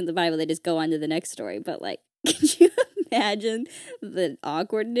obviously in the Bible they just go on to the next story, but like, could you imagine the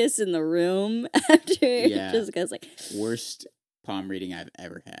awkwardness in the room after it just goes like... Worst palm reading I've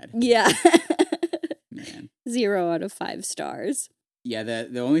ever had. Yeah. Man. 0 out of 5 stars. Yeah,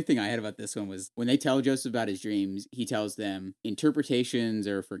 the only thing I had about this one was when they tell Joseph about his dreams, he tells them interpretations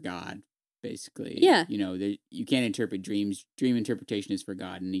are for God, basically. Yeah. You know, you can't interpret dreams. Dream interpretation is for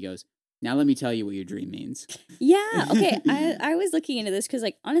God. And he goes, now let me tell you what your dream means. Yeah, okay. I was looking into this because,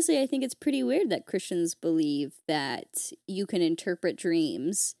 like, honestly, I think it's pretty weird that Christians believe that you can interpret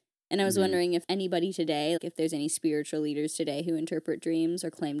dreams. And I was wondering if anybody today, like, if there's any spiritual leaders today who interpret dreams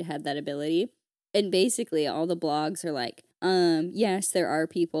or claim to have that ability. And basically, all the blogs are like, yes, there are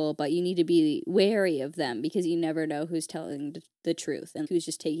people, but you need to be wary of them because you never know who's telling the truth and who's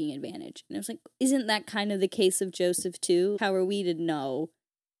just taking advantage. And I was like, isn't that kind of the case of Joseph too? How are we to know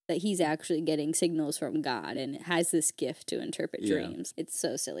that he's actually getting signals from God and has this gift to interpret dreams? It's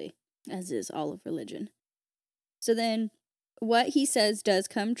so silly, as is all of religion. So then what he says does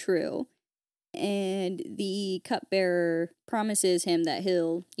come true. And the cupbearer promises him that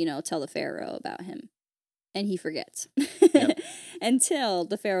he'll, tell the Pharaoh about him. And he forgets. Yep. Until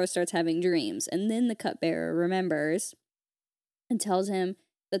the Pharaoh starts having dreams. And then the cupbearer remembers and tells him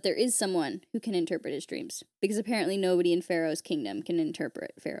that there is someone who can interpret his dreams. Because apparently nobody in Pharaoh's kingdom can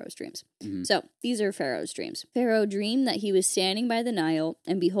interpret Pharaoh's dreams. Mm-hmm. So, these are Pharaoh's dreams. Pharaoh dreamed that he was standing by the Nile,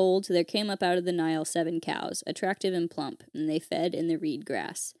 and behold, there came up out of the Nile 7 cows, attractive and plump, and they fed in the reed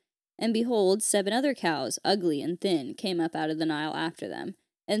grass. And behold, 7 other cows, ugly and thin, came up out of the Nile after them,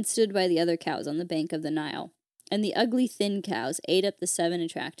 and stood by the other cows on the bank of the Nile. And the ugly, thin cows ate up the 7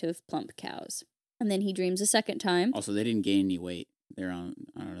 attractive, plump cows. And then he dreams a second time. Also, they didn't gain any weight. They're on,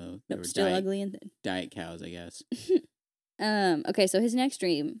 I don't know. They were still ugly and thin. Diet cows, I guess. Okay, so his next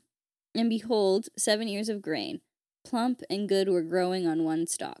dream. And behold, 7 ears of grain, plump and good, were growing on one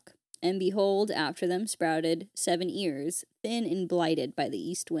stalk. And behold, after them sprouted 7 ears, thin and blighted by the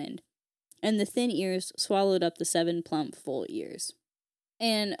east wind. And the thin ears swallowed up the 7 plump, full ears.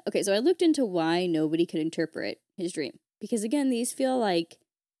 And, okay, so I looked into why nobody could interpret his dream. Because, again, these feel like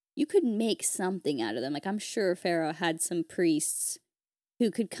you could make something out of them. Like, I'm sure Pharaoh had some priests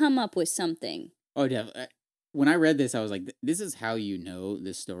who could come up with something. Oh, definitely. When I read this, I was like, this is how you know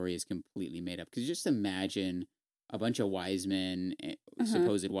this story is completely made up. Because just imagine a bunch of wise men,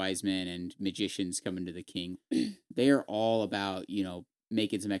 supposed wise men and magicians coming to the king. They are all about,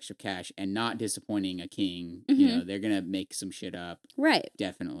 making some extra cash and not disappointing a king. Mm-hmm. They're going to make some shit up. Right.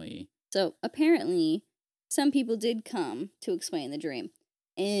 Definitely. So apparently some people did come to explain the dream.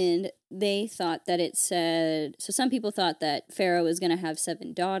 And they thought that it said... So some people thought that Pharaoh was going to have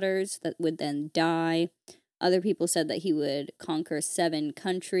 7 daughters that would then die. Other people said that he would conquer 7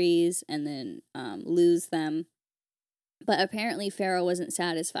 countries and then lose them. But apparently Pharaoh wasn't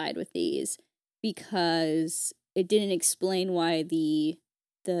satisfied with these because it didn't explain why the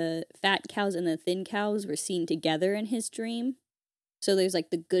fat cows and the thin cows were seen together in his dream. So there's like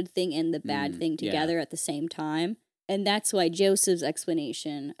the good thing and the bad thing together at the same time. And that's why Joseph's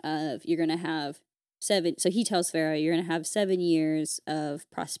explanation of you're going to have 7... So he tells Pharaoh, you're going to have 7 years of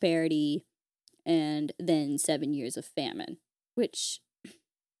prosperity and then 7 years of famine. Which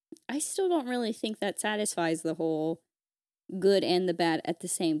I still don't really think that satisfies the whole good and the bad at the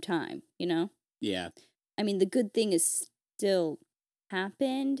same time, Yeah. I mean, the good thing is still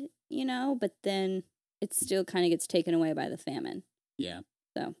happened, but then it still kind of gets taken away by the famine. Yeah.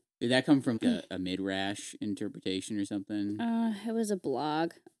 So. Did that come from a Midrash interpretation or something? It was a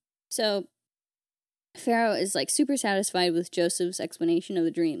blog. So, Pharaoh is like super satisfied with Joseph's explanation of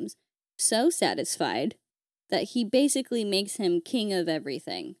the dreams. So satisfied that he basically makes him king of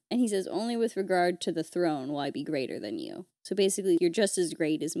everything. And he says, only with regard to the throne will I be greater than you. So basically, you're just as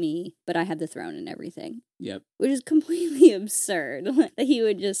great as me, but I have the throne and everything. Yep. Which is completely absurd.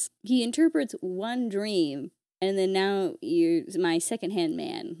 That he interprets one dream, and then now you're my second-hand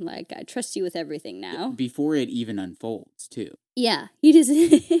man. Like, I trust you with everything now. Before it even unfolds, too. Yeah, he just,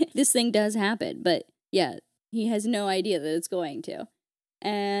 this thing does happen, but yeah, he has no idea that it's going to.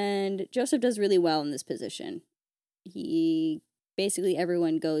 And Joseph does really well in this position. Basically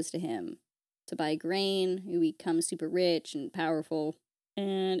everyone goes to him to buy grain. He becomes super rich and powerful.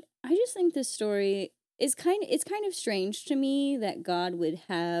 And I just think this story is kind of strange to me that God would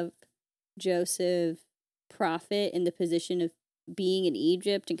have Joseph profit in the position of being in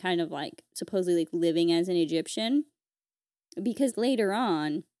Egypt and kind of like supposedly like living as an Egyptian. Because later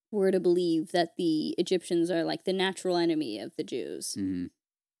on, we're to believe that the Egyptians are like the natural enemy of the Jews. Mm-hmm.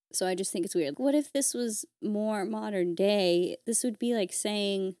 So I just think it's weird. What if this was more modern day? This would be like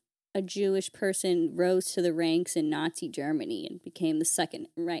saying a Jewish person rose to the ranks in Nazi Germany and became the second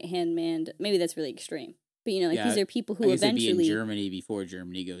right-hand man. Maybe that's really extreme. But, you know, like these are people who eventually... it'd be in Germany before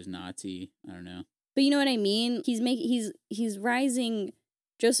Germany goes Nazi. I don't know. But you know what I mean? He's rising...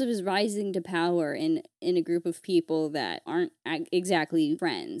 Joseph is rising to power in a group of people that aren't exactly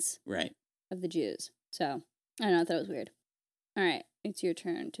friends. Right. Of the Jews. So, I don't know, I thought it was weird. All right, it's your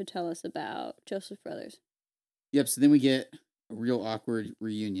turn to tell us about Joseph's brothers. Yep, so then we get a real awkward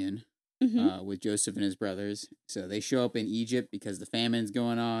reunion with Joseph and his brothers. So they show up in Egypt because the famine's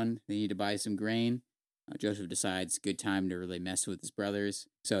going on. They need to buy some grain. Joseph decides good time to really mess with his brothers.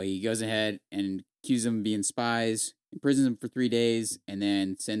 So he goes ahead and accuses them of being spies, imprisons them for 3 days, and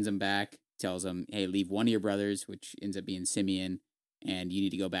then sends them back, tells them, hey, leave one of your brothers, which ends up being Simeon, and you need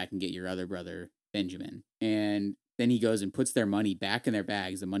to go back and get your other brother, Benjamin. And then he goes and puts their money back in their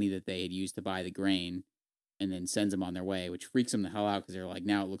bags, the money that they had used to buy the grain, and then sends them on their way, which freaks them the hell out because they're like,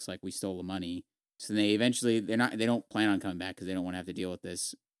 now it looks like we stole the money. So they don't plan on coming back because they don't want to have to deal with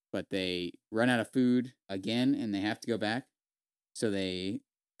this. But they run out of food again, and they have to go back. So they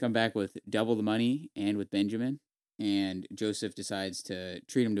come back with double the money and with Benjamin. And Joseph decides to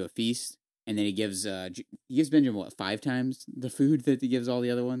treat him to a feast. And then he gives Benjamin, 5 times the food that he gives all the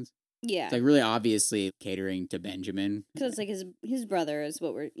other ones? Yeah. It's like really obviously catering to Benjamin. Because it's like his brother is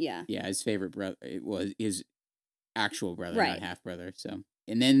what yeah, his favorite brother. It was his actual brother, right. Not half-brother. So,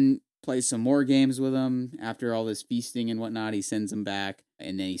 and then plays some more games with him. After all this feasting and whatnot, he sends him back.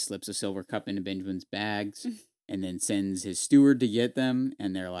 And then he slips a silver cup into Benjamin's bags. And then sends his steward to get them.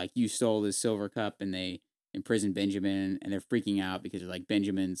 And they're like, you stole this silver cup. And they imprison Benjamin, and they're freaking out because they're like,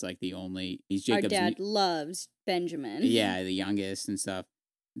 Benjamin's like he's Jacob's... Our dad loves Benjamin. Yeah, the youngest and stuff.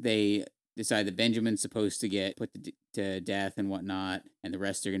 They decide that Benjamin's supposed to get put to death and whatnot, and the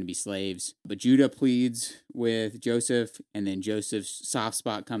rest are going to be slaves. But Judah pleads with Joseph, and then Joseph's soft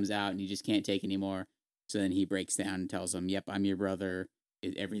spot comes out, and he just can't take anymore. So then he breaks down and tells him, yep, I'm your brother.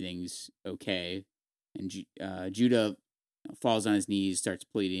 Everything's okay. And Judah falls on his knees, starts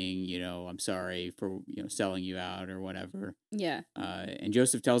pleading, I'm sorry for, selling you out or whatever. Yeah. And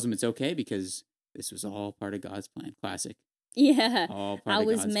Joseph tells him it's okay because this was all part of God's plan. Classic. Yeah. All part I of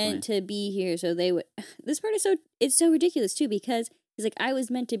was God's meant plan. to be here so they would... This part is it's so ridiculous too because he's like, I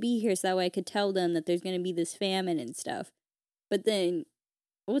was meant to be here so that way I could tell them that there's going to be this famine and stuff. But then,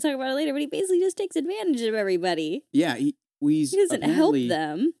 we'll talk about it later, but he basically just takes advantage of everybody. Yeah, he doesn't help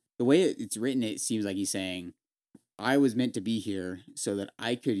them. The way it's written, it seems like he's saying, I was meant to be here so that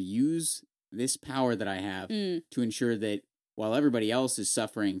I could use this power that I have to ensure that while everybody else is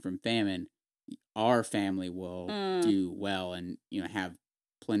suffering from famine, our family will do well and, have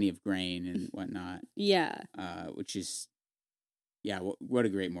plenty of grain and whatnot. Yeah. Which is, what a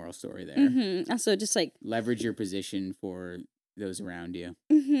great moral story there. Mm-hmm. Also, just like... Leverage your position for those around you.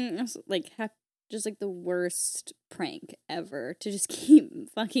 Mm-hmm. Also, like, just like the worst prank ever to just keep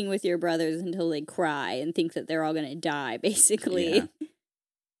fucking with your brothers until they cry and think that they're all gonna die, basically. Yeah.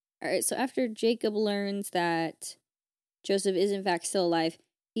 All right, so after Jacob learns that Joseph is in fact still alive,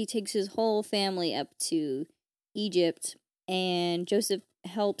 he takes his whole family up to Egypt, and Joseph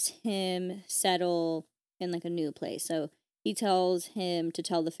helps him settle in like a new place. So he tells him to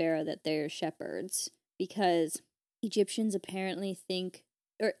tell the Pharaoh that they're shepherds because Egyptians apparently think,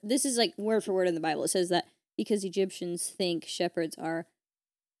 or this is like word for word in the Bible, it says that because Egyptians think shepherds are...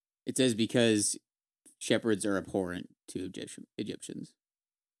 It says because shepherds are abhorrent to Egyptians.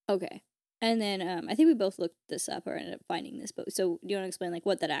 Okay. And then I think we both looked this up or ended up finding this book. So do you want to explain like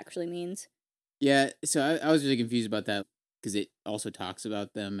what that actually means? Yeah, so I was really confused about that because it also talks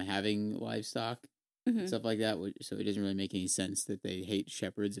about them having livestock and stuff like that. So it doesn't really make any sense that they hate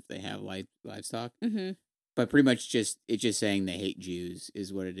shepherds if they have livestock. Mm-hmm. But pretty much it's just saying they hate Jews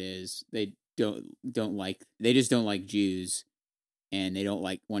is what it is. They they just don't like Jews, and they don't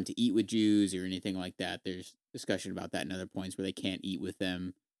want to eat with Jews or anything like that. There's discussion about that in other points where they can't eat with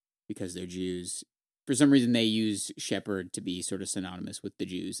them because they're Jews. For some reason, they use shepherd to be sort of synonymous with the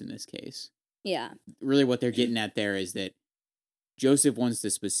Jews in this case. Yeah. Really what they're getting at there is that Joseph wants to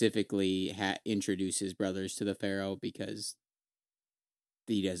specifically introduce his brothers to the Pharaoh because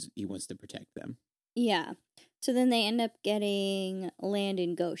he wants to protect them. Yeah. So then they end up getting land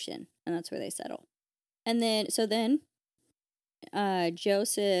in Goshen, and that's where they settle. And then,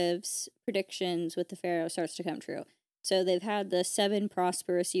 Joseph's predictions with the Pharaoh starts to come true. So they've had the 7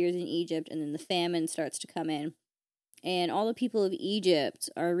 prosperous years in Egypt, and then the famine starts to come in. And all the people of Egypt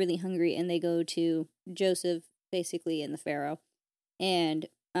are really hungry, and they go to Joseph, basically, and the Pharaoh. And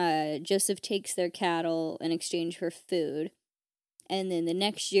Joseph takes their cattle in exchange for food. And then the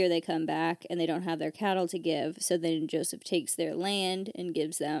next year they come back and they don't have their cattle to give. So then Joseph takes their land and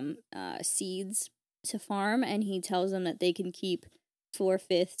gives them seeds to farm. And he tells them that they can keep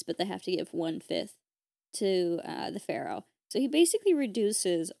 4/5, but they have to give 1/5 to the Pharaoh. So he basically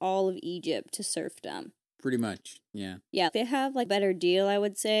reduces all of Egypt to serfdom. Pretty much, yeah. Yeah, they have like better deal, I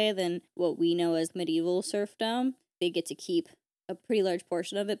would say, than what we know as medieval serfdom. They get to keep a pretty large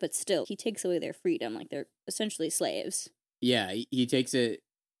portion of it, but still, he takes away their freedom. Like, they're essentially slaves. Yeah, he takes it.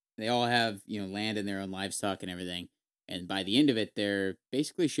 They all have, land and their own livestock and everything. And by the end of it, they're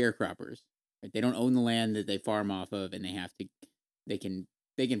basically sharecroppers. Right? They don't own the land that they farm off of, and they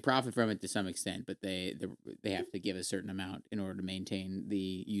can profit from it to some extent, but they have to give a certain amount in order to maintain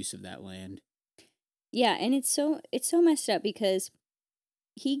the use of that land. Yeah, and it's so messed up because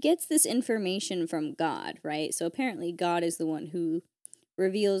he gets this information from God, right? So apparently God is the one who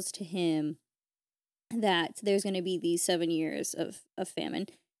reveals to him that there's going to be these 7 years of famine.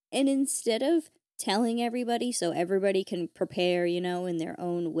 And instead of telling everybody so everybody can prepare, in their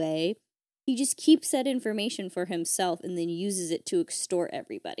own way, he just keeps that information for himself and then uses it to extort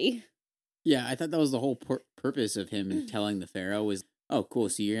everybody. Yeah, I thought that was the whole purpose of him telling the Pharaoh was, oh, cool,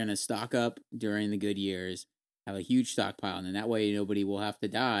 so you're going to stock up during the good years, have a huge stockpile, and then that way nobody will have to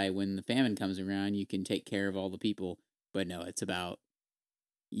die when the famine comes around. You can take care of all the people. But no, it's about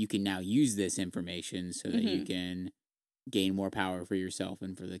you can now use this information so that you can gain more power for yourself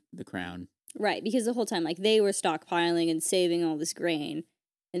and for the crown. Right, because the whole time, like, they were stockpiling and saving all this grain,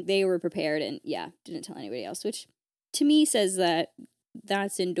 and they were prepared and, didn't tell anybody else, which to me says that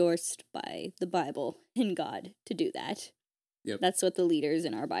that's endorsed by the Bible and God to do that. Yep. That's what the leaders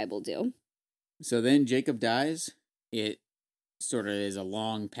in our Bible do. So then Jacob dies. It sort of is a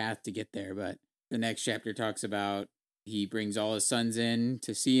long path to get there, but the next chapter talks about he brings all his sons in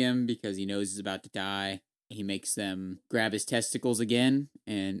to see him because he knows he's about to die. He makes them grab his testicles again,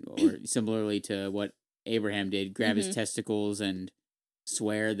 or similarly to what Abraham did, grab his testicles and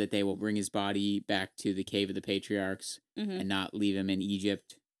swear that they will bring his body back to the cave of the patriarchs and not leave him in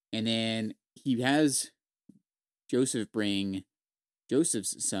Egypt. And then he has Joseph bring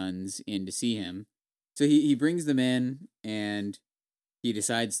Joseph's sons in to see him. So he brings them in, and he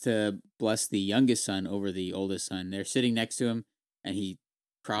decides to bless the youngest son over the oldest son. They're sitting next to him, and he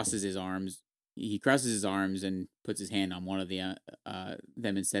crosses his arms. He crosses his arms and puts his hand on one of the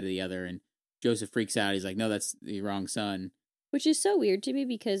them instead of the other. And Joseph freaks out. He's like, "No, that's the wrong son." Which is so weird to me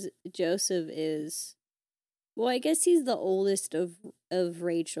because Joseph is, well, I guess he's the oldest of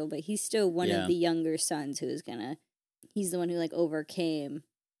Rachel, but he's still one of the younger sons he's the one who like overcame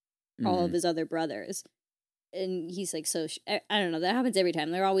all of his other brothers. And he's like, I don't know, that happens every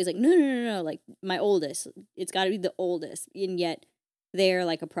time. They're always like, no, like my oldest. It's got to be the oldest. And yet they're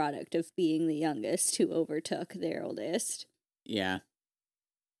like a product of being the youngest who overtook their oldest. Yeah.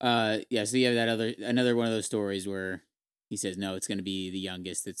 So you have that another one of those stories where he says, no, it's going to be the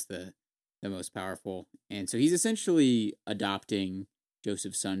youngest. It's the most powerful. And so he's essentially adopting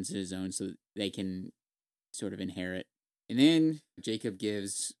Joseph's sons as his own so that they can sort of inherit. And then Jacob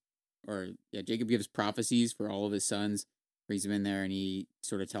gives prophecies for all of his sons, brings them in there, and he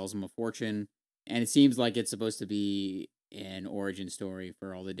sort of tells them a fortune. And it seems like it's supposed to be an origin story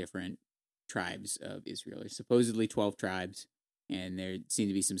for all the different tribes of Israel. There's supposedly 12 tribes, and there seem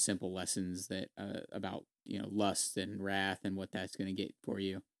to be some simple lessons that about lust and wrath and what that's going to get for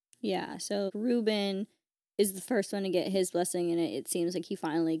you. Yeah, so Reuben is the first one to get his blessing, and it seems like he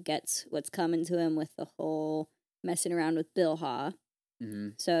finally gets what's coming to him with the whole messing around with Bilhah.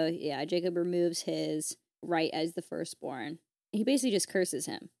 So, yeah, Jacob removes his right as the firstborn. He basically just curses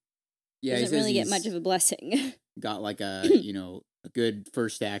him. Yeah, he doesn't really get much of a blessing. Got like a, a good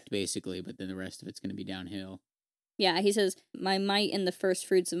first act, basically, but then the rest of it's going to be downhill. Yeah, he says, my might and the first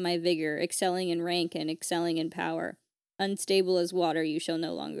fruits of my vigor, excelling in rank and excelling in power. Unstable as water, you shall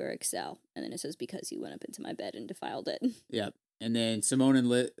no longer excel. And then it says, because you went up into my bed and defiled it. Yep. And then Simon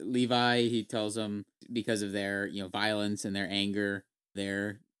and Levi, he tells them, because of their, violence and their anger,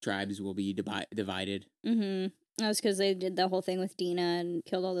 their tribes will be divided. That was because they did the whole thing with Dinah and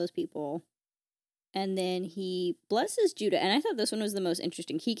killed all those people. And then he blesses Judah. And I thought this one was the most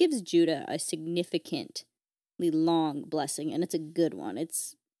interesting. He gives Judah a significantly long blessing, and it's a good one.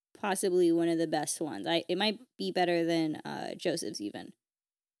 It's possibly one of the best ones. It might be better than Joseph's even.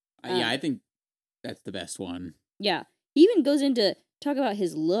 I think that's the best one. Yeah. He even goes into talk about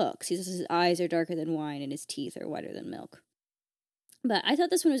his looks. He says his eyes are darker than wine and his teeth are whiter than milk. But I thought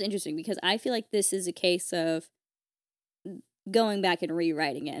this one was interesting because I feel like this is a case of going back and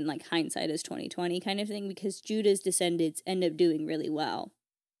rewriting it, and like hindsight is 2020 kind of thing, because Judah's descendants end up doing really well.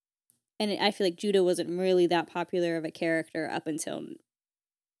 And I feel like Judah wasn't really that popular of a character up until,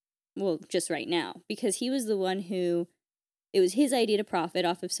 well, just right now, because he was the one who, it was his idea to profit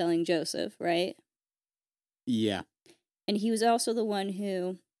off of selling Joseph, right? Yeah. And he was also the one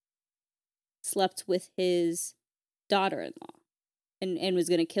who slept with his daughter-in-law and was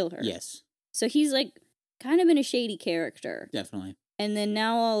going to kill her. Yes. So he's like kind of been a shady character. Definitely. And then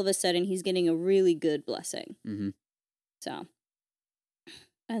now all of a sudden he's getting a really good blessing. Mm-hmm. So.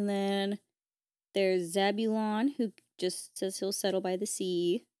 And then there's Zebulon, who just says he'll settle by the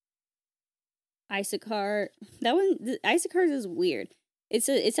sea. Issachar, Issachar's is weird. It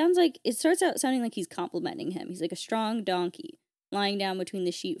starts out sounding like he's complimenting him. He's like a strong donkey, lying down between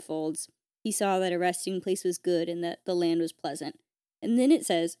the sheepfolds. He saw that a resting place was good and that the land was pleasant. And then it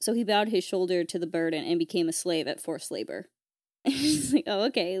says, so he bowed his shoulder to the burden and became a slave at forced labor. And it's like, oh,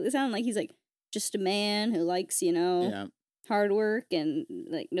 okay. It sounds like he's like just a man who likes, hard work and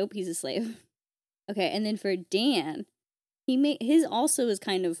like, nope, he's a slave. Okay, and then for Dan, his also is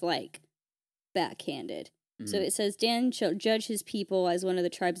kind of like backhanded. Mm-hmm. So it says, Dan shall judge his people as one of the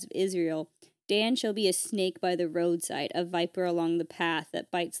tribes of Israel. Dan shall be a snake by the roadside, a viper along the path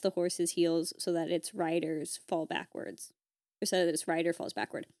that bites the horse's heels so that its riders fall backwards. Or so that its rider falls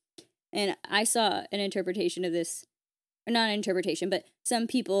backward. And I saw an interpretation of this, or not an interpretation, but some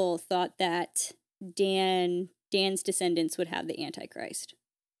people thought that Dan's descendants would have the Antichrist,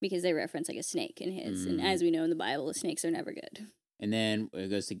 because they reference like a snake in his. And as we know in the Bible, the snakes are never good. And then it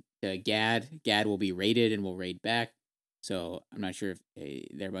goes to Gad. Gad will be raided and will raid back. So I'm not sure if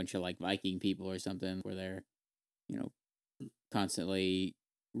they're a bunch of like Viking people or something, where they're, constantly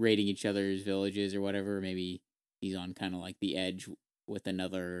raiding each other's villages or whatever. Maybe he's on kind of like the edge with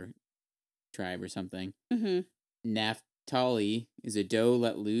another tribe or something. Mm-hmm. Naphtali is a doe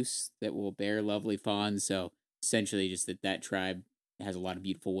let loose that will bear lovely fawns. So essentially just that tribe has a lot of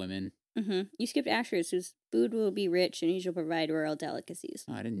beautiful women. Mm-hmm. You skipped Asher's, whose food will be rich and he shall provide royal delicacies.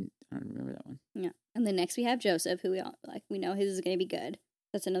 Oh, I don't remember that one. Yeah. And then next we have Joseph, who we know his is going to be good.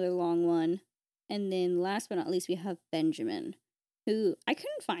 That's another long one. And then last but not least, we have Benjamin, who I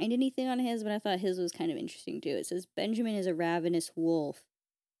couldn't find anything on his, but I thought his was kind of interesting too. It says, Benjamin is a ravenous wolf,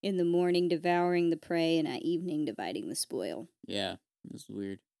 in the morning devouring the prey and at evening dividing the spoil. Yeah, that's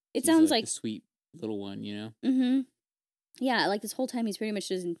weird. It sounds like the sweet little one, Mm-hmm. Yeah, like this whole time he's pretty much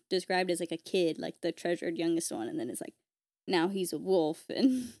just described as like a kid, like the treasured youngest one, and then it's like, now he's a wolf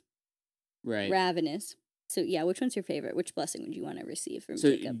and ravenous. So yeah, which one's your favorite? Which blessing would you want to receive from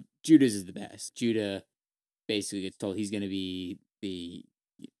Jacob? Judah's is the best. Judah basically gets told he's going to be the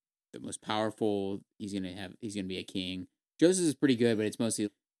most powerful. He's going to be a king. Joseph's is pretty good, but it's mostly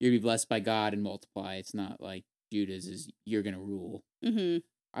you're going to be blessed by God and multiply. It's not like Judah's is you're going to rule. Mm-hmm.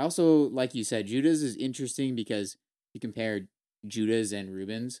 I also, like you said, Judah's is interesting because you compare Judah's and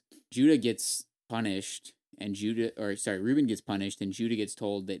Reuben's. Judah gets punished, and Reuben gets punished, and Judah gets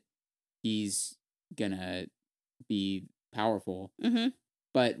told that he's gonna be powerful. Mm-hmm.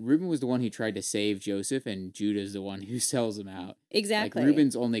 But Reuben was the one who tried to save Joseph, and Judah's the one who sells him out. Exactly. Like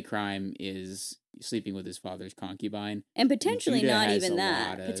Reuben's only crime is sleeping with his father's concubine, and potentially and not even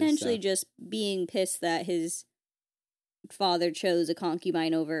that. Potentially just being pissed that his father chose a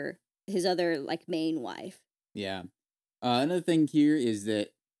concubine over his other like main wife. Yeah. Another thing here is that,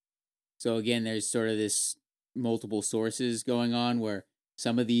 so again, there's sort of this multiple sources going on where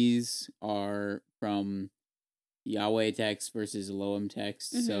some of these are from Yahweh text versus Elohim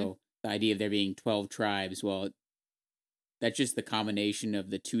text. Mm-hmm. So the idea of there being 12 tribes, well, that's just the combination of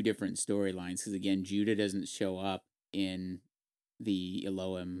the two different storylines. Because again, Judah doesn't show up in the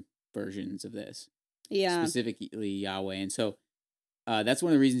Elohim versions of this. Yeah. Specifically Yahweh. And so that's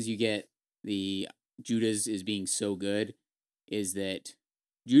one of the reasons you get the Judah's is being so good, is that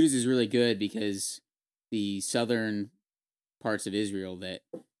Judah's is really good because the southern parts of Israel that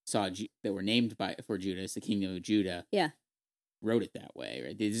were named for Judah, the kingdom of Judah, wrote it that way,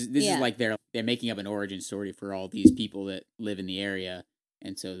 right? This is like they're making up an origin story for all these people that live in the area,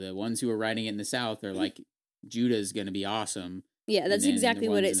 and so the ones who are writing it in the south are like, Judah's going to be awesome. Yeah, that's exactly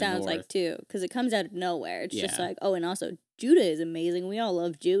what it sounds like too, because it comes out of nowhere. It's just like, oh, and also Judah is amazing. We all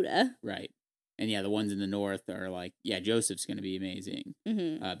love Judah, right? And yeah, the ones in the north are like, yeah, Joseph's going to be amazing,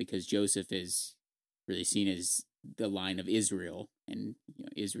 because Joseph is really seen as the line of Israel, and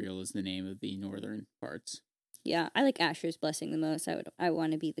Israel is the name of the northern parts. Yeah, I like Asher's blessing the most. I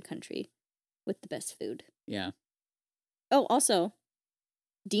want to be the country with the best food. Yeah. Oh, also,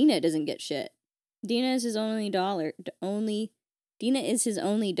 Dinah doesn't get shit. Dinah is his only daughter,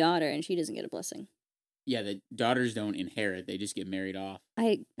 and she doesn't get a blessing. Yeah, the daughters don't inherit; they just get married off.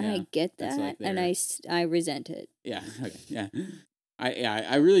 I get That's that, like and their- I resent it. Yeah, okay, yeah.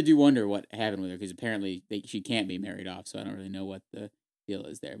 I really do wonder what happened with her because apparently she can't be married off, so I don't really know what the deal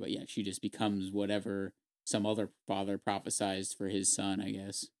is there. But yeah, she just becomes whatever some other father prophesized for his son, I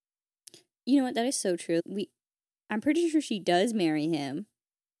guess. You know what? That is so true. I'm pretty sure she does marry him,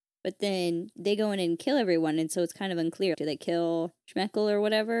 but then they go in and kill everyone, and so it's kind of unclear. Do they kill Schmeckel or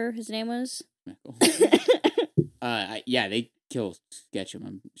whatever his name was? Yeah, they kill Sketchum,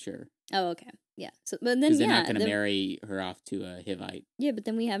 I'm sure. Oh, okay. Yeah. So, but then Because they're not going to marry her off to a Hivite. Yeah, but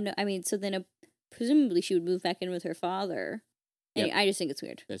then we have no. I mean, so then presumably she would move back in with her father. Anyway, I just think it's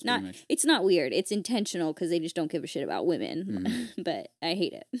weird. That's not. pretty much. It's not weird. It's intentional because they just don't give a shit about women. But I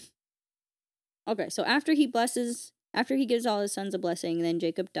hate it. Okay, so after he gives all his sons a blessing, then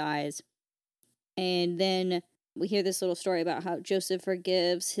Jacob dies, and then we hear this little story about how Joseph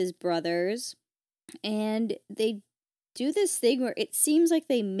forgives his brothers, and they do this thing where it seems like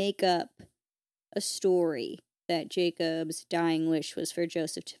they make up a story that Jacob's dying wish was for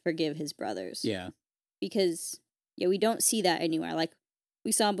Joseph to forgive his brothers. Yeah. Because, we don't see that anywhere. Like,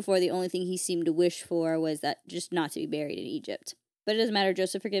 we saw before, the only thing he seemed to wish for was that just not to be buried in Egypt. But it doesn't matter.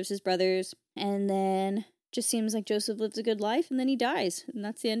 Joseph forgives his brothers, and then just seems like Joseph lives a good life, and then he dies. And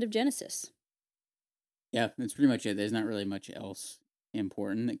that's the end of Genesis. Yeah, that's pretty much it. There's not really much else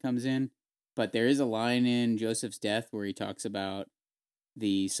important that comes in. But there is a line in Joseph's death where he talks about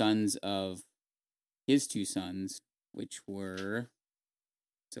the sons of his two sons, which were,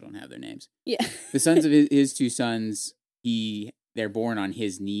 I don't have their names. Yeah. The sons of his two sons, they're born on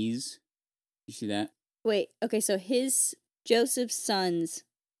his knees. You see that? Wait, okay, so Joseph's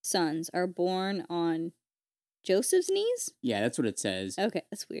sons are born on Joseph's knees? Yeah, that's what it says. Okay,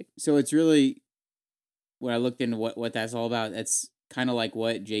 that's weird. So it's really, when I looked into what that's all about, that's kind of like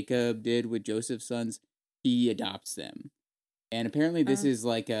what Jacob did with Joseph's sons. He adopts them. And apparently this is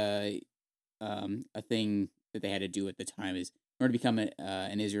like a thing that they had to do at the time is in order to become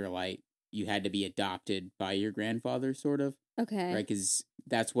an Israelite, you had to be adopted by your grandfather, sort of. Okay. Right, because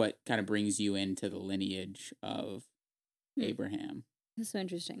that's what kind of brings you into the lineage of Abraham. That's so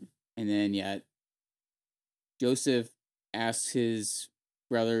interesting. And then, Joseph asks his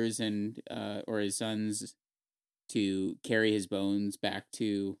brothers or his sons to carry his bones back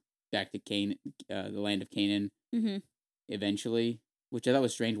to Canaan, the land of Canaan, eventually, which I thought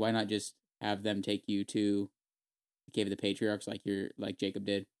was strange. Why not just have them take you to the Cave of the Patriarchs like Jacob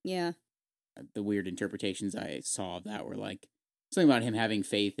did? Yeah. The weird interpretations I saw of that were like something about him having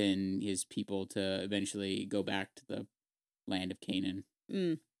faith in his people to eventually go back to the land of Canaan.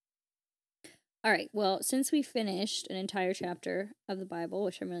 All right. Well, since we finished an entire chapter of the Bible,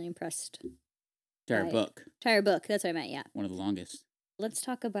 which I'm really impressed. Entire book. That's what I meant, yeah. One of the longest. Let's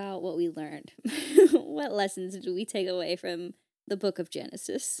talk about what we learned. What lessons did we take away from the book of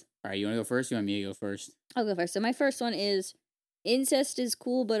Genesis? All right, you want to go first? You want me to go first? I'll go first. So my first one is incest is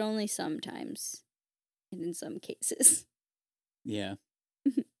cool, but only sometimes. And in some cases. Yeah.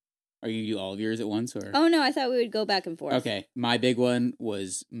 Are you going to do all of yours at once? Or? Oh, no, I thought we would go back and forth. Okay, my big one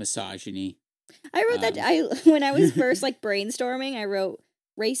was misogyny. I wrote that, when I was first, brainstorming, I wrote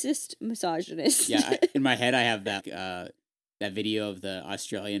racist misogynist. Yeah, in my head I have that video of the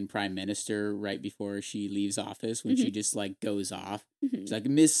Australian Prime Minister right before she leaves office when she just, goes off. She's like,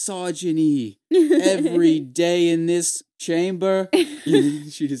 misogyny every day in this chamber.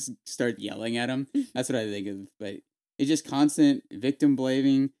 She just starts yelling at him. That's what I think of. But it's just constant victim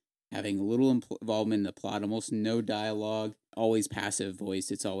blaming, having little involvement in the plot, almost no dialogue, always passive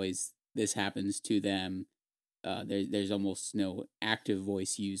voice. It's always, this happens to them. There's almost no active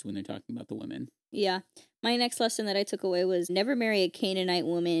voice used when they're talking about the women. Yeah. My next lesson that I took away was never marry a Canaanite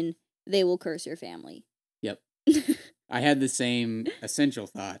woman. They will curse your family. Yep. I had the same essential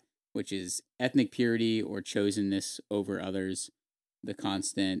thought, which is ethnic purity or chosenness over others. The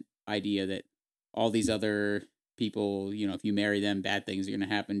constant idea that all these other people, if you marry them, bad things are going to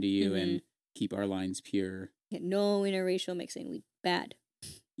happen to you, and keep our lines pure. No interracial mixing. Bad.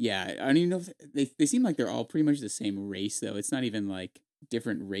 Yeah, I don't even know if they seem like they're all pretty much the same race, though. It's not even like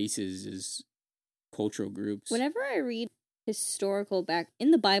different races as cultural groups. Whenever I read historical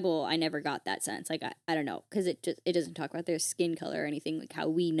in the Bible, I never got that sense. I don't know, because it doesn't talk about their skin color or anything like how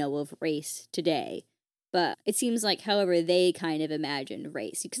we know of race today. But it seems like however they kind of imagined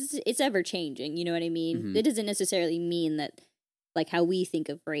race, because it's ever changing, you know what I mean? It doesn't necessarily mean that how we think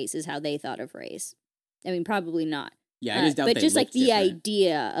of race is how they thought of race. I mean, probably not. Yeah, I just doubt but they just look the different.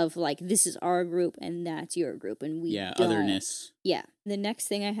 idea of this is our group and that's your group, and we don't. Otherness. Yeah. The next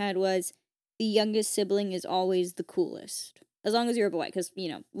thing I had was the youngest sibling is always the coolest. As long as you're of a wife, because, we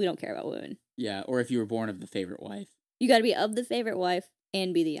don't care about women. Yeah, or if you were born of the favorite wife. You got to be of the favorite wife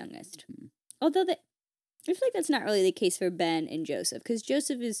and be the youngest. Mm-hmm. Although, I feel like that's not really the case for Ben and Joseph, because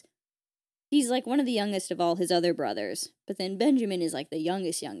Joseph he's like one of the youngest of all his other brothers, but then Benjamin is like the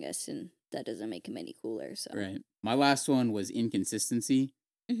youngest, and that doesn't make him any cooler, so. Right. My last one was inconsistency.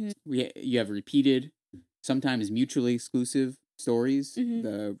 Mm-hmm. You have repeated, sometimes mutually exclusive stories. Mm-hmm.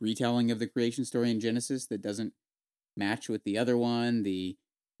 The retelling of the creation story in Genesis that doesn't match with the other one. The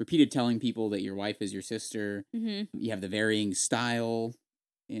repeated telling people that your wife is your sister. Mm-hmm. You have the varying style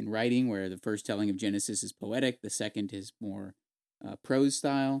in writing, where the first telling of Genesis is poetic, the second is more prose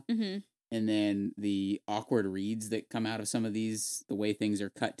style. Mm-hmm. And then the awkward reads that come out of some of these, the way things are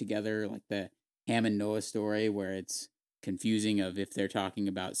cut together, like the Ham and Noah story, where it's confusing of if they're talking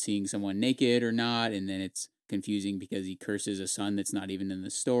about seeing someone naked or not, and then it's confusing because he curses a son that's not even in the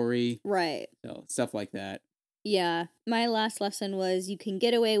story. Right. So, stuff like that. Yeah. My last lesson was you can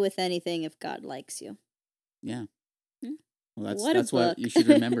get away with anything if God likes you. Yeah. Hmm. Well, What that's what you should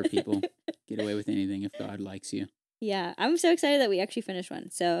remember, people. Get away with anything if God likes you. Yeah. I'm so excited that we actually finished one.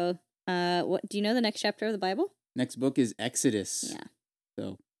 So, what do you know the next chapter of the Bible? Next book is Exodus. Yeah.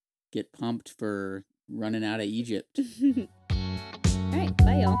 So, get pumped for running out of Egypt. All right.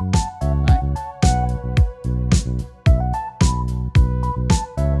 Bye, y'all.